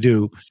game. I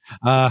do.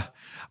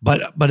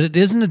 But it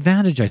is an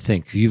advantage, I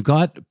think. You've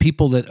got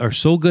people that are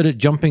so good at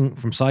jumping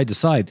from side to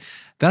side.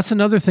 That's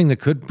another thing that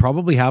could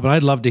probably happen.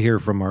 I'd love to hear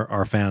from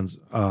our fans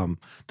that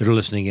are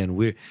listening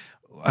in.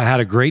 I had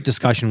a great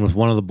discussion with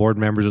one of the board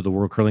members of the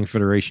World Curling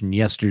Federation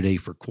yesterday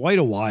for quite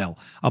a while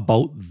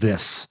about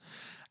this.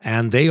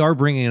 And they are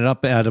bringing it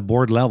up at a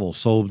board level.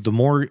 So the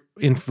more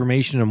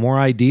information and more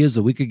ideas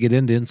that we could get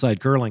into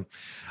inside curling,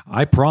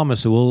 I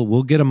promise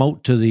we'll get them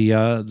out to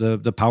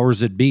the powers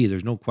that be.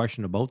 There's no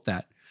question about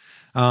that.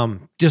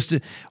 Just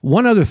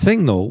one other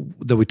thing though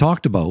that we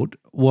talked about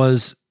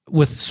was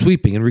with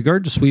sweeping. In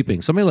regard to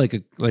sweeping,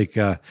 somebody like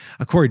a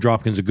Corey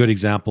Dropkin's a good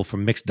example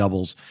from mixed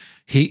doubles.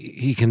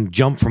 He can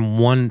jump from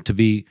one to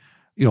be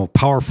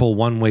powerful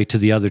one way to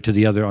the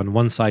other on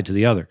one side to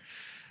the other.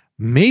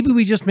 Maybe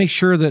we just make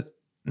sure that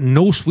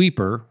no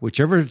sweeper,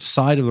 whichever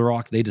side of the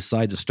rock they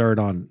decide to start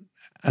on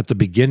at the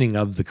beginning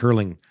of the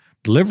curling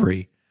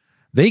delivery,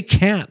 they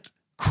can't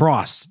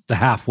cross the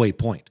halfway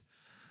point.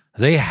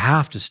 They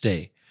have to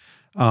stay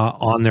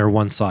on their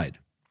one side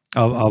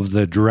of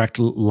the direct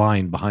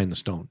line behind the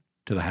stone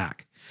to the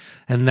hack.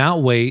 And that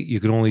way you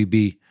can only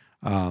be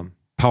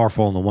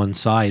powerful on the one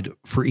side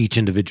for each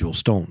individual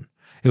stone.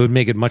 It would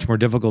make it much more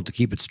difficult to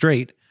keep it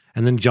straight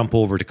and then jump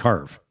over to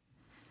carve.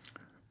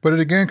 But it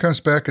again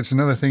comes back, it's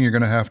another thing you're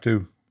going to have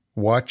to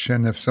watch,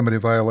 and if somebody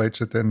violates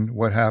it, then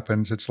what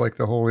happens? It's like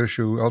the whole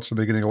issue. Also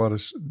been getting a lot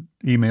of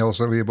emails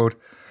lately about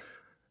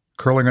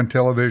curling on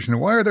television.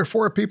 Why are there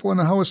 4 people in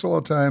the house all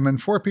the time?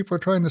 And 4 people are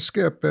trying to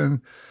skip.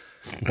 And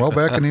well,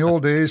 back in the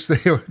old days,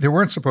 they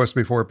weren't supposed to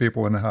be 4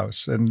 people in the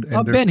house. And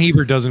Ben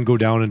Hebert doesn't go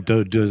down and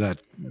do that,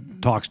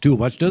 talks too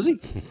much, does he?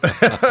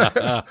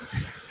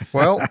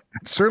 Well,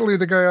 certainly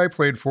the guy I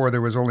played for, there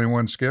was only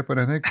 1 skip, and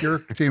I think your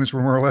teams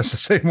were more or less the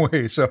same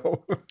way.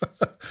 So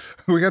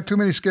we got too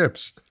many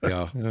skips.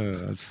 Yeah,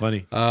 that's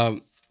funny.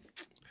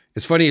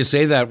 It's funny you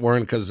say that,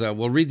 Warren, because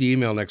we'll read the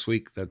email next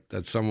week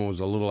that someone was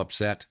a little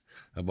upset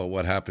about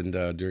what happened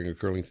during a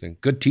curling thing.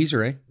 Good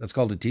teaser, eh? That's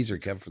called a teaser,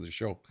 Kev, for the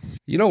show.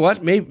 You know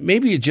what?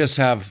 Maybe you just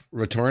have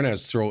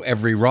Retornaz throw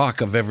every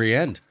rock of every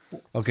end.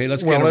 Okay,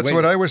 let's get that's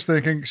what I was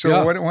thinking.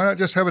 So why not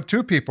just have it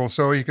 2 people?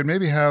 So you can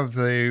maybe have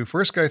the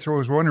first guy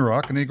throws 1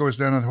 rock and he goes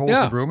down and holds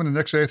the broom, and the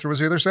next guy throws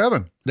the other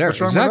 7. There,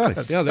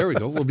 exactly. Yeah, there we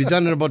go. We'll be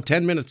done in about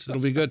 10 minutes.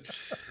 It'll be good.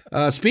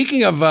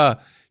 Speaking of,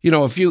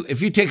 if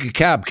you take a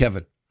cab,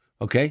 Kevin,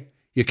 okay,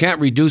 you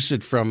can't reduce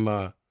it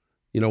from,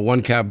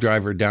 1 cab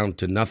driver down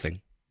to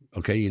nothing.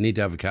 Okay, you need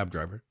to have a cab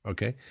driver.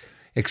 Okay,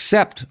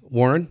 except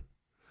Warren,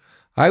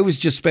 I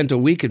just spent a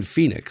week in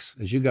Phoenix,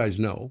 as you guys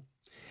know.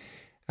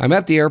 I'm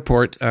at the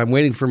airport. I'm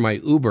waiting for my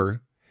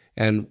Uber,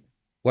 and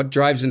what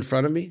drives in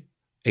front of me?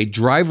 A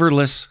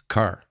driverless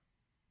car.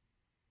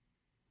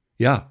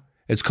 Yeah,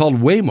 it's called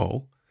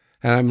Waymo,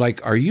 and I'm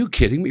like, "Are you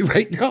kidding me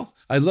right now?"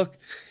 I look,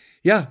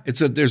 yeah,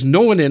 there's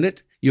no one in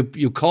it.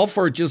 You call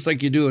for it just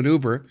like you do an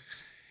Uber,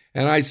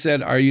 and I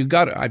said, "Are you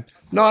got it?"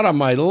 Not on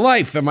my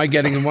life am I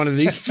getting in one of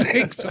these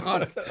things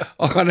on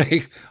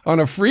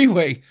a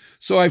freeway.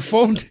 So I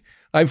phoned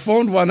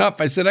one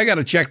up. I said, "I got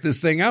to check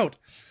this thing out."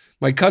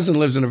 My cousin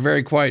lives in a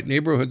very quiet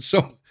neighborhood,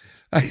 so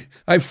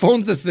I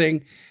phoned the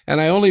thing, and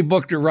I only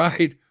booked a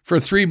ride for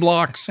 3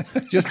 blocks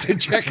just to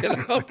check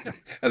it out.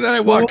 And then I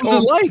walked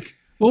home.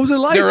 What was it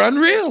like? They're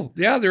unreal.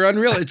 Yeah, they're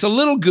unreal. It's a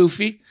little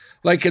goofy.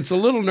 Like, it's a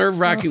little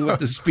nerve-wracking with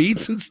the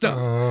speeds and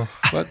stuff.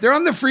 But they're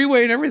on the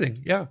freeway and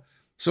everything. Yeah.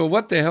 So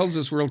what the hell's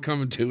this world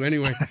coming to?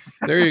 Anyway,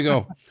 there you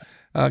go.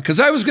 Because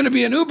I was going to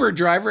be an Uber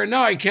driver, and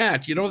now I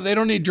can't. They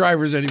don't need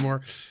drivers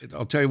anymore.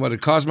 I'll tell you what,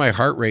 it caused my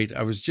heart rate.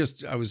 I was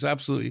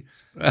absolutely,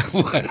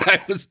 when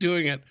I was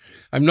doing it.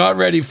 I'm not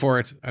ready for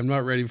it.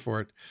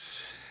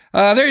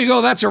 There you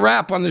go. That's a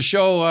wrap on the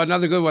show.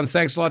 Another good one.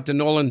 Thanks a lot to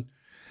Nolan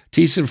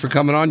Thiessen for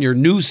coming on, your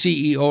new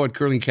CEO at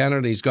Curling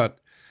Canada. He's got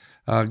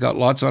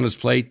lots on his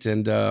plate,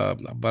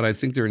 but I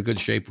think they're in good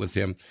shape with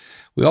him.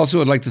 We also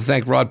would like to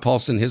thank Rod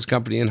Paulson, his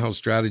company, In-House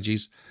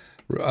Strategies.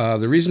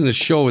 The reason the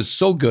show is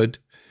so good,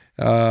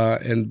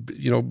 and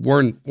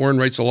Warren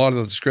writes a lot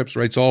of the scripts,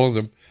 writes all of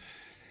them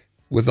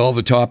with all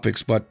the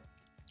topics, but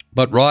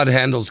Rod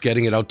handles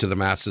getting it out to the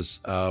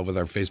masses with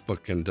our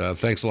Facebook, and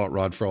thanks a lot,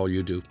 Rod, for all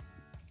you do.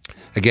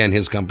 Again,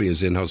 his company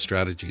is In-House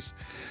Strategies.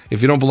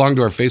 If you don't belong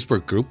to our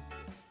Facebook group,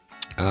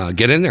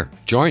 get in there,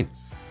 join.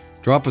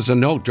 Drop us a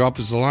note, drop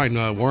us a line.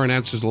 Warren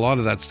answers a lot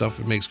of that stuff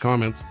and makes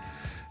comments.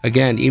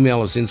 Again,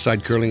 email us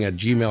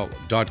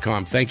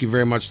insidecurling@gmail.com. Thank you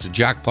very much to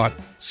Jackpot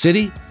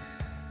City,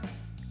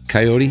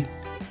 Coyote,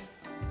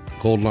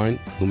 Cold Line,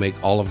 who make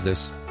all of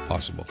this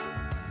possible.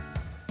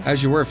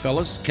 As you were,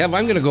 fellas. Kev,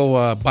 I'm going to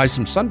go buy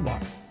some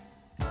sunblock.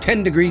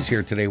 10 degrees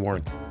here today,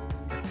 Warren,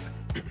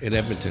 in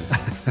Edmonton.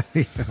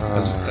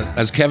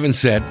 As Kevin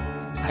said,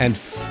 and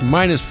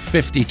minus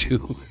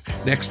 52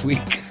 next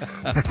week.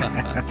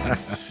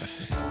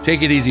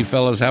 Take it easy,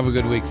 fellas. Have a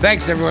good week.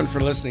 Thanks, everyone,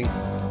 for listening.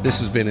 This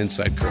has been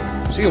Inside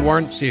Curling. See you,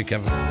 Warren. See you,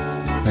 Kevin.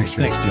 Thanks,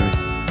 Jimmy. Thanks,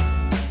 Jimmy.